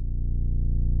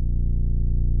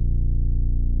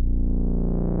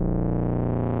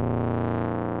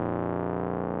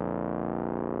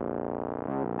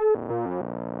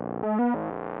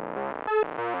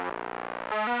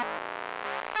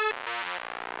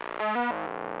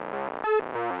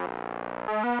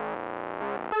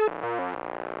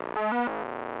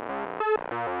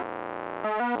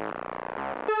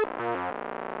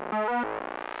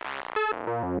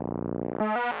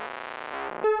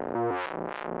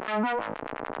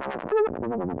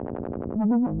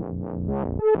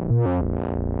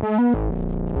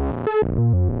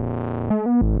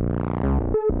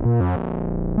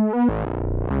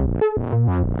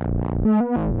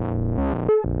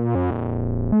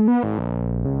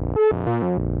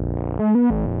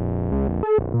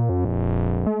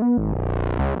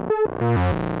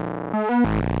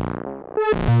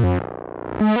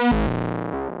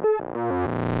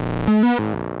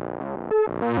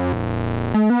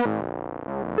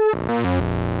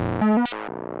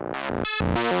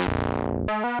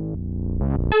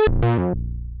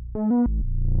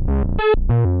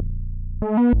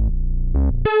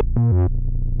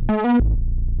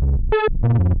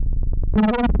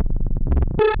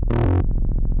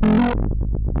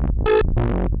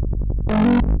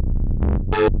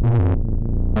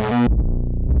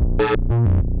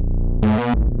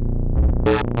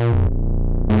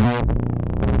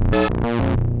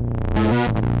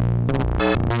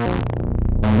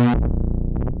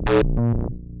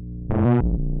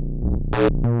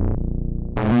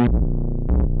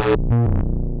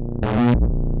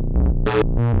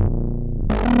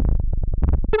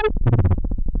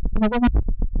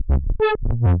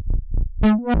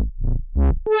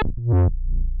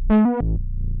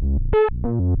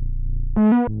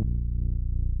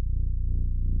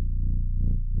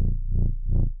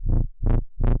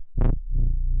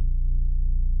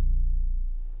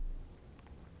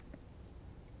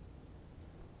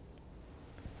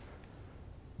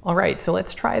 All right, so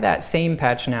let's try that same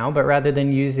patch now, but rather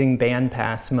than using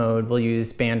bandpass mode, we'll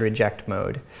use band reject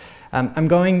mode. I'm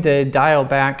going to dial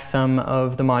back some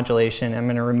of the modulation. I'm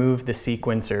going to remove the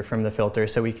sequencer from the filter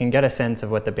so we can get a sense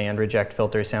of what the band reject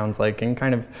filter sounds like in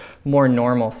kind of more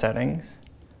normal settings.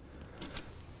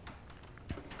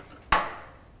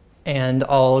 And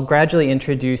I'll gradually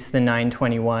introduce the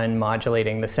 921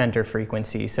 modulating the center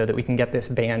frequency so that we can get this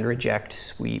band reject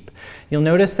sweep. You'll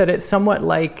notice that it's somewhat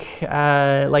like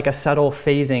a subtle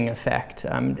phasing effect.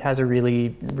 It has a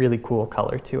really, really cool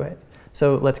color to it.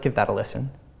 So let's give that a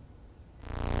listen.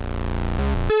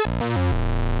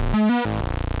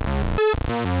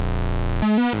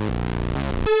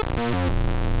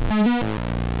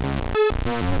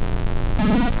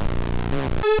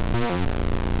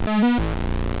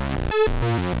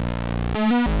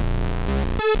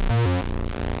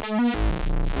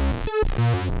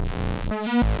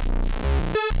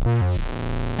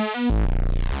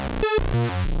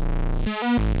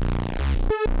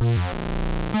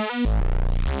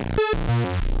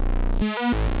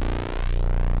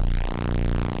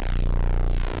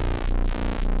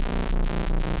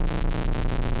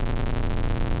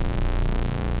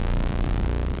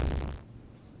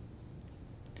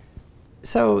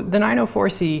 So the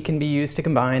 904C can be used to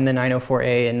combine the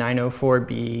 904A and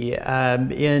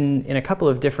 904B in a couple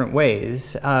of different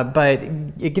ways, but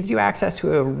it gives you access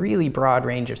to a really broad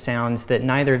range of sounds that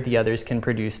neither of the others can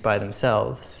produce by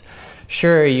themselves.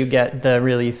 Sure, you get the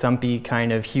really thumpy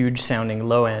kind of huge sounding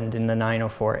low end in the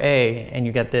 904A, and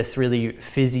you get this really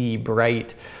fizzy,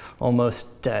 bright,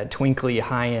 almost twinkly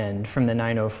high end from the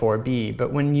 904B,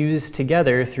 but when used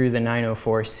together through the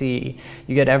 904C,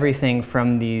 you get everything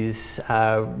from these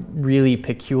really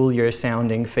peculiar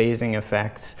sounding phasing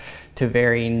effects to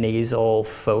very nasal,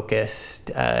 focused,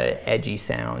 edgy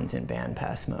sounds in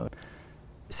bandpass mode.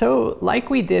 So like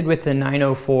we did with the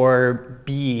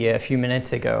 904B a few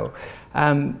minutes ago,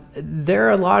 There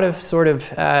are a lot of sort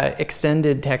of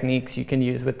extended techniques you can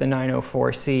use with the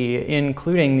 904C,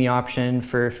 including the option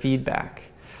for feedback.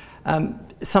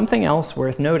 Something else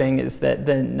worth noting is that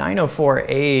the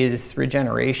 904A's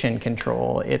regeneration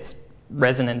control, its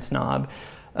resonance knob,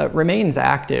 remains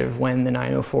active when the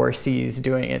 904C is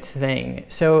doing its thing.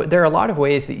 So there are a lot of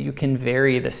ways that you can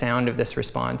vary the sound of this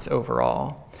response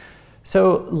overall.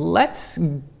 So let's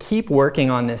keep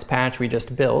working on this patch we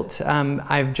just built.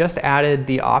 I've just added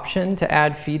the option to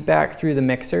add feedback through the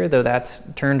mixer, though that's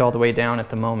turned all the way down at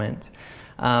the moment.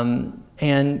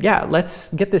 And yeah,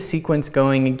 let's get the sequence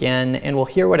going again, and we'll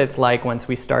hear what it's like once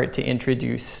we start to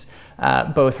introduce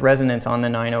both resonance on the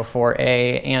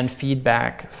 904A and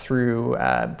feedback through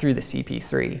the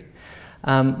CP3.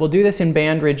 We'll do this in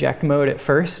band reject mode at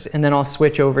first, and then I'll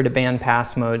switch over to band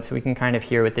pass mode so we can kind of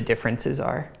hear what the differences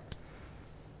are.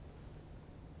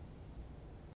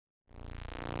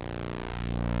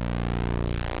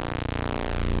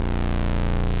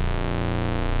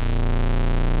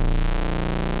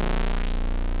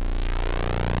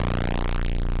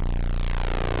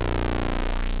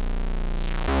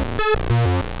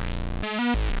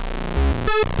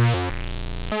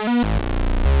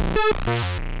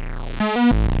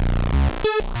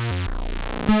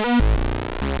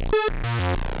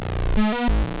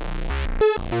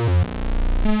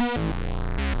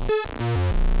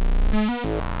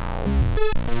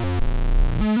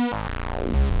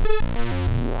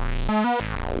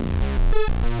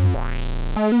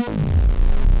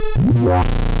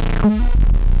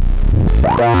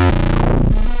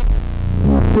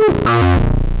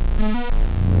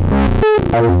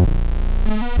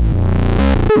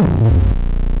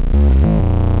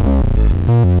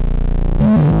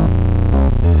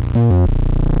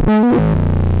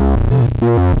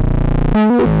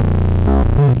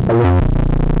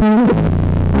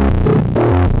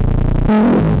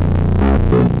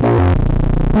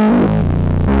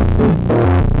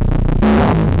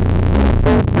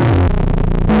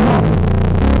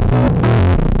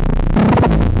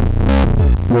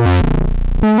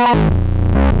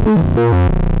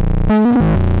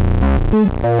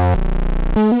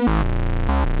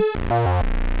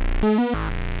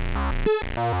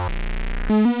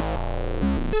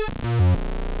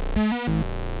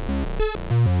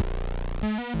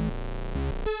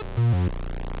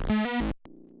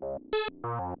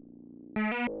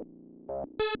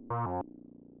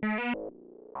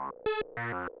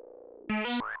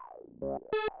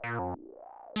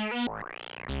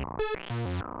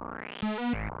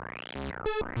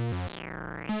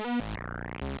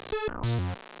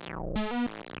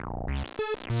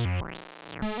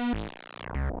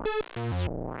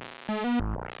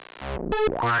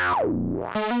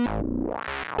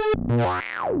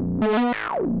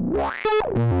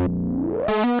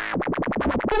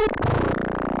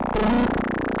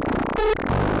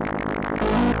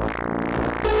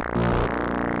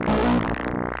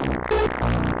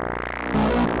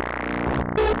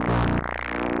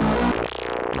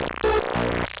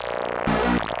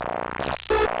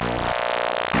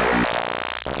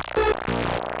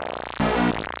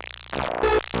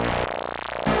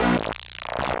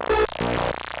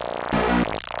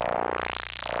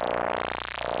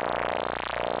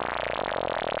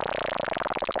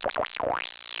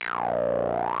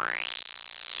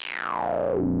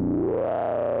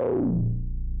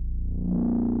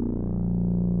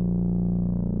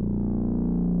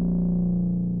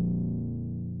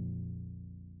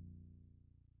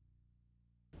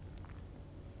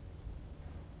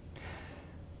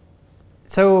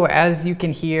 So as you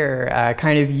can hear,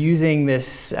 kind of using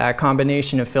this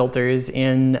combination of filters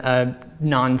in a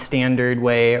non-standard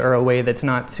way, or a way that's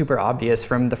not super obvious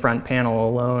from the front panel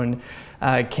alone,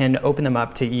 can open them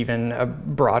up to even a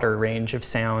broader range of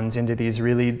sounds into these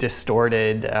really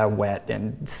distorted, wet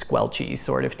and squelchy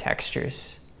sort of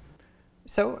textures.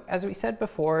 So as we said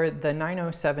before, the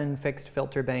 907 fixed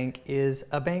filter bank is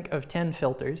a bank of 10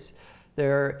 filters.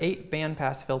 There are 8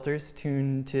 bandpass filters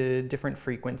tuned to different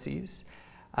frequencies.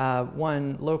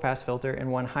 1 low-pass filter and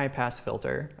 1 high-pass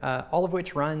filter, all of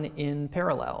which run in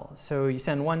parallel. So you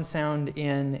send one sound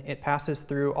in, it passes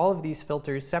through all of these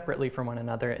filters separately from one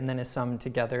another, and then is summed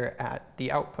together at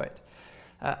the output.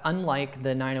 Unlike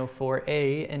the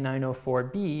 904A and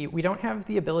 904B, we don't have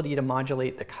the ability to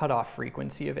modulate the cutoff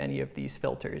frequency of any of these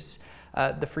filters.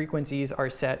 The frequencies are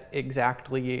set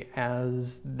exactly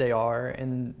as they are,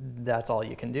 and that's all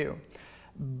you can do.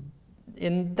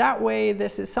 In that way,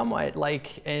 this is somewhat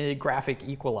like a graphic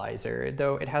equalizer,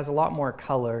 though it has a lot more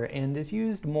color and is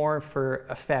used more for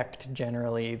effect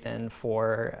generally than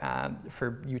for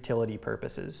utility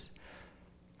purposes.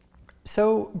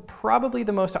 So probably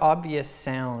the most obvious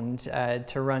sound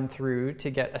to run through to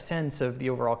get a sense of the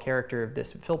overall character of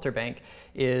this filter bank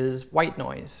is white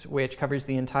noise, which covers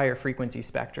the entire frequency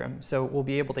spectrum. So we'll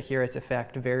be able to hear its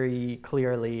effect very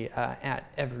clearly at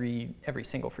every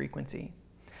single frequency.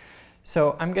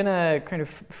 So I'm going to kind of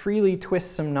freely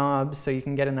twist some knobs so you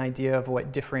can get an idea of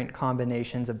what different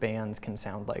combinations of bands can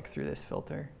sound like through this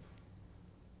filter.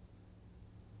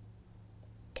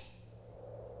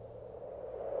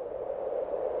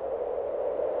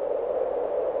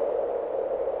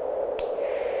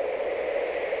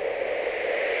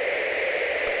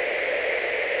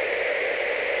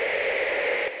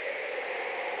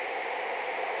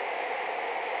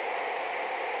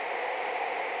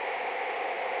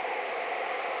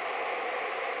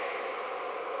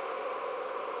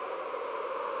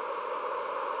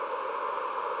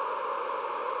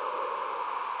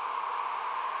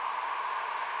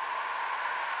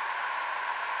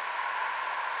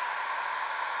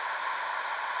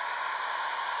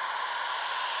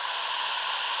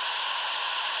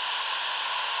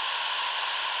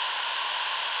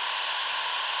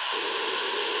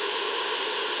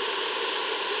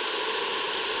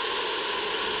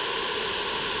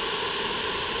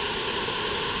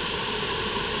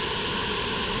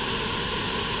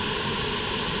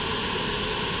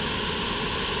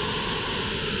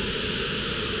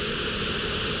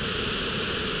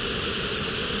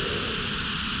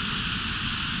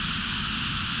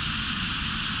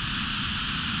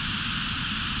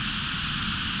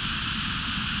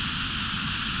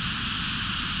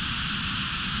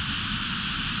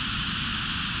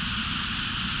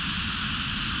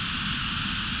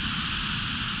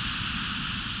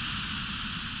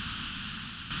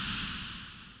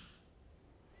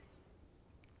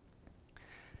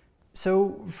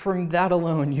 So from that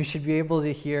alone, you should be able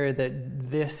to hear that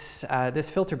this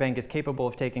filter bank is capable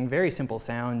of taking very simple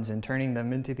sounds and turning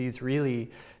them into these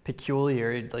really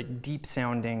peculiar, like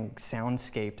deep-sounding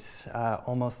soundscapes,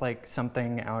 almost like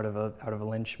something out of a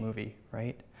Lynch movie,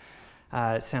 right?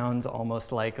 Sounds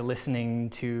almost like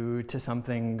listening to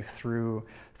something through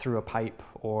a pipe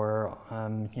or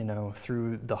you know,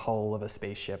 through the hull of a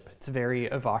spaceship. It's a very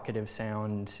evocative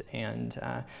sound and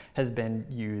has been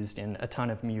used in a ton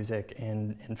of music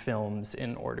and films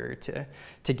in order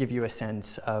to give you a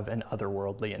sense of an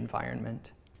otherworldly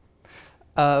environment.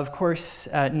 Of course,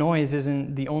 noise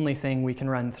isn't the only thing we can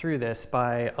run through this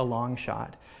by a long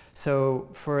shot. So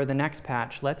for the next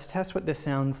patch, let's test what this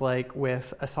sounds like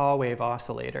with a saw wave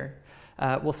oscillator.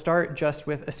 We'll start just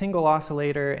with a single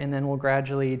oscillator, and then we'll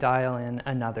gradually dial in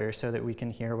another so that we can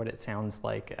hear what it sounds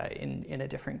like in a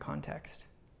different context.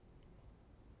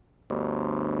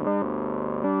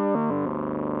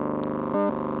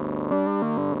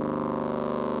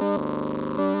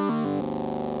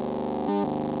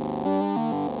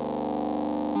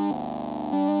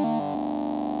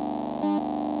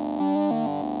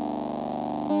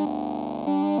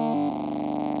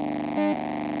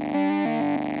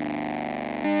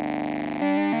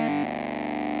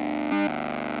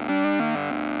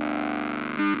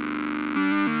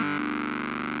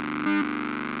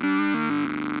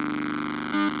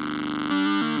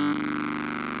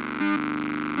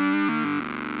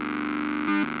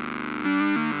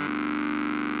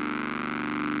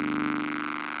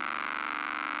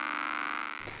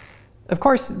 Of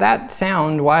course, that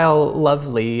sound, while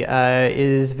lovely,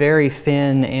 is very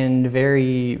thin and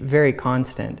very, very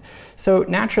constant. So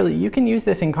naturally, you can use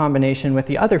this in combination with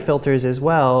the other filters as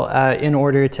well in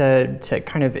order to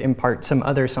kind of impart some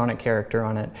other sonic character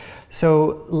on it.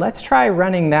 So let's try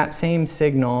running that same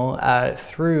signal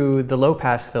through the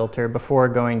low-pass filter before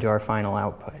going to our final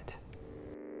output.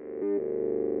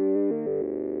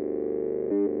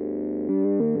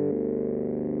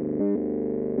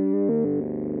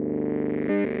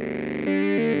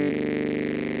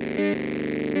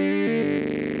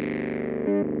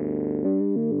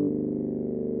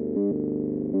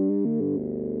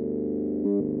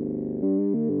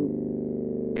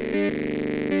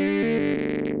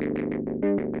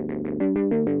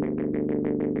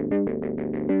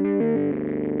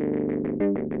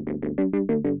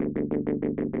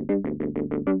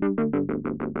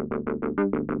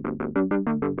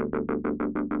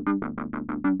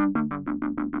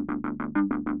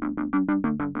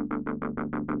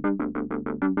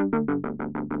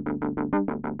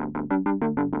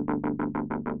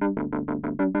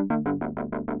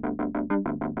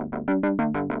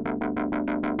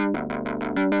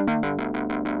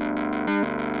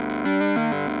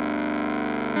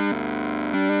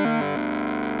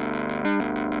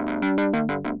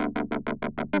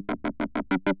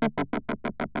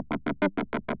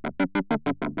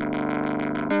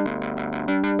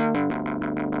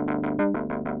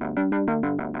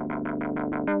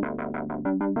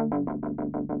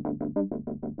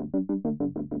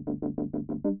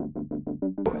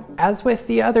 as with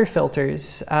the other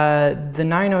filters, the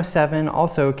 907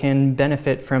 also can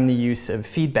benefit from the use of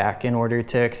feedback in order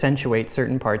to accentuate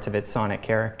certain parts of its sonic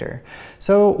character.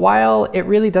 So while it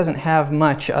really doesn't have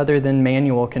much other than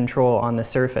manual control on the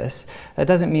surface, that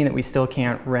doesn't mean that we still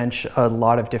can't wrench a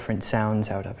lot of different sounds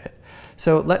out of it.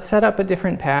 So let's set up a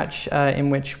different patch in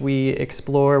which we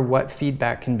explore what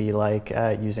feedback can be like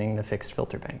using the fixed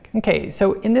filter bank. Okay,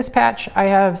 so in this patch I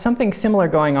have something similar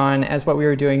going on as what we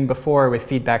were doing before with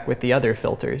feedback with the other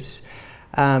filters.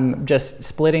 Just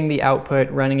splitting the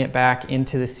output, running it back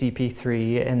into the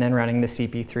CP3, and then running the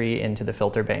CP3 into the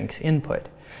filter bank's input.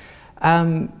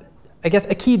 I guess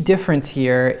a key difference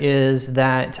here is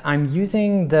that I'm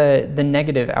using the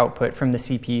negative output from the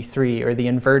CP3, or the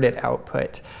inverted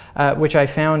output, which I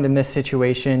found in this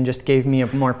situation just gave me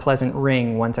a more pleasant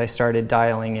ring once I started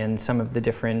dialing in some of the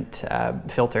different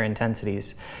filter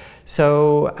intensities.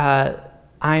 So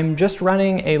I'm just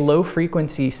running a low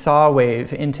frequency saw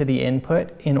wave into the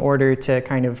input in order to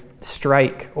kind of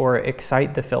strike or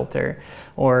excite the filter,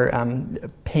 or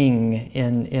ping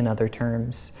in other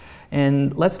terms.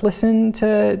 And let's listen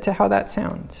to how that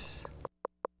sounds.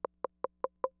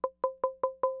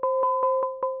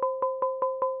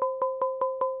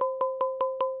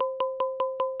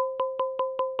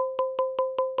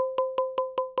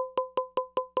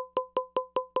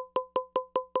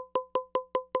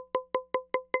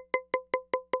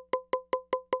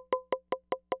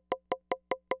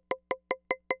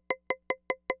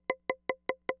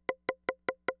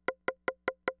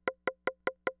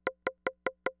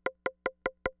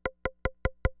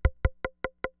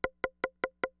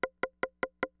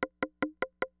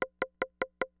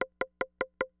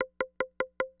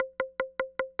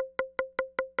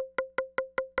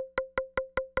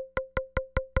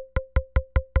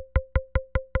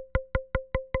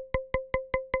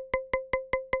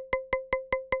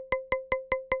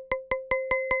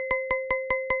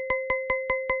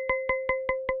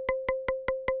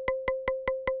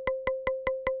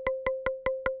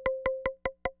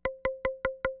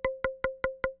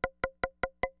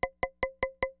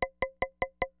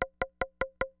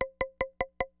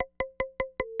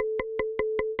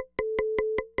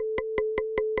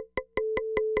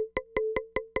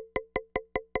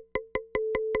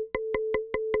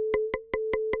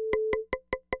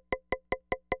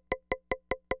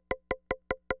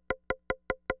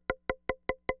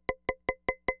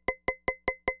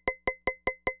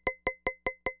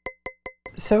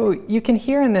 So you can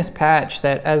hear in this patch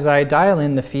that as I dial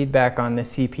in the feedback on the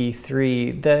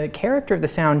CP3, the character of the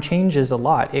sound changes a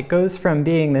lot. It goes from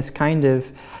being this kind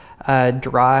of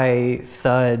dry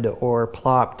thud or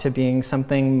plop to being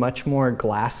something much more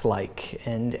glass-like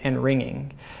and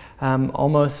ringing.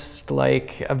 Almost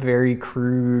like a very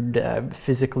crude,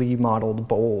 physically modeled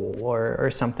bowl or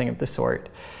something of the sort.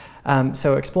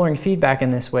 So exploring feedback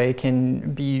in this way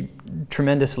can be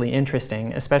tremendously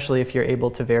interesting, especially if you're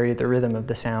able to vary the rhythm of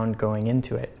the sound going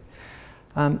into it.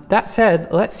 That said,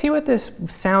 let's see what this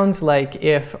sounds like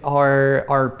if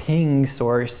our ping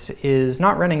source is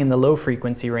not running in the low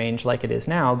frequency range like it is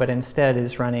now, but instead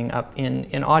is running up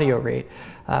in audio rate,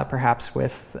 perhaps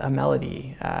with a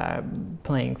melody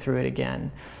playing through it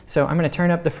again. So I'm going to turn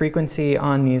up the frequency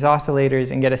on these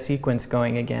oscillators and get a sequence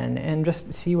going again and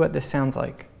just see what this sounds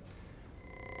like.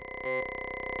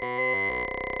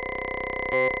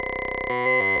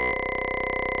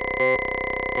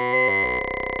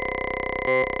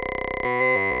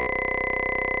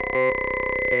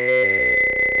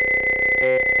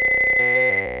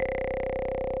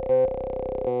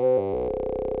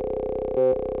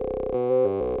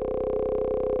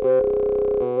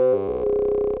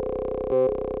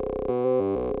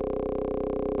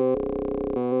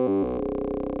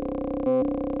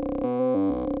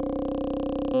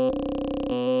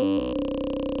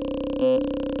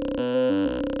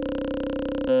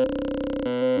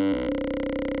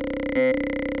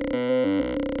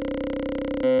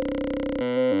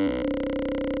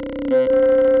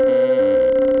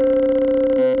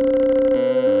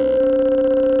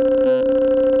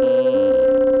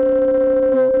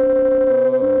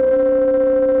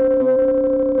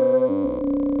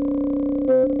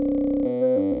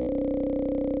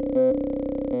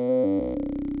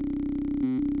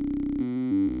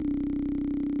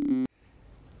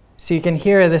 So you can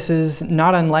hear this is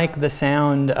not unlike the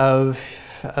sound of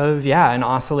an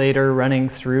oscillator running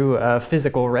through a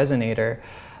physical resonator.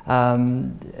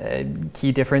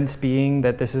 Key difference being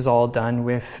that this is all done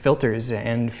with filters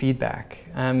and feedback.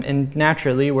 And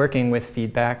naturally, working with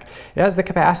feedback, it has the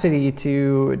capacity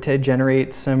to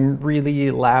generate some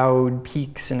really loud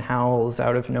peaks and howls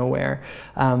out of nowhere.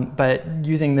 But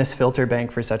using this filter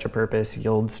bank for such a purpose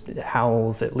yields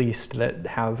howls, at least, that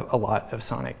have a lot of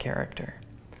sonic character.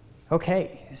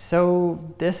 Okay, so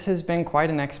this has been quite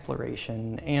an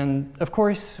exploration, and of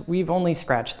course, we've only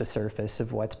scratched the surface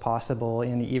of what's possible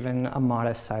in even a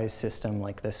modest-sized system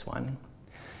like this one.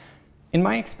 In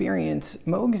my experience,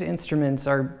 Moog's instruments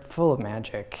are full of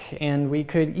magic, and we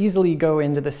could easily go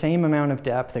into the same amount of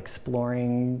depth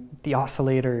exploring the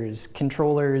oscillators,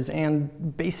 controllers,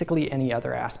 and basically any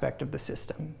other aspect of the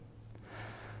system.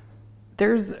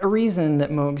 There's a reason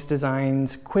that Moog's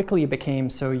designs quickly became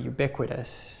so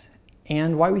ubiquitous,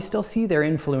 and why we still see their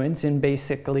influence in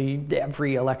basically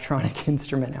every electronic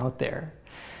instrument out there.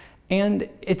 And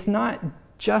it's not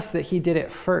just that he did it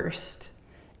first,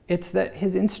 it's that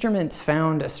his instruments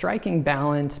found a striking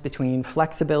balance between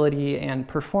flexibility and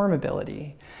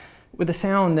performability, with a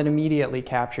sound that immediately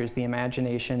captures the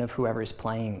imagination of whoever's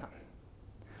playing them.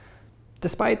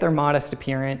 Despite their modest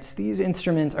appearance, these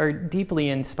instruments are deeply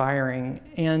inspiring,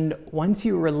 and once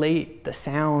you relate the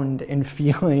sound and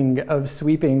feeling of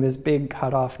sweeping this big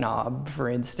cutoff knob, for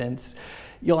instance,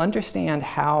 you'll understand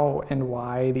how and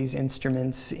why these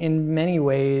instruments, in many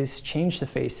ways, change the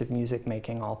face of music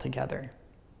making altogether.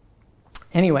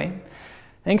 Anyway,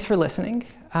 thanks for listening.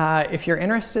 If you're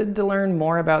interested to learn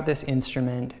more about this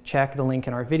instrument, check the link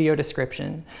in our video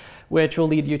description, which will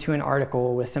lead you to an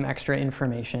article with some extra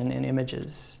information and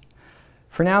images.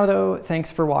 For now though, thanks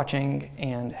for watching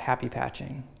and happy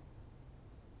patching.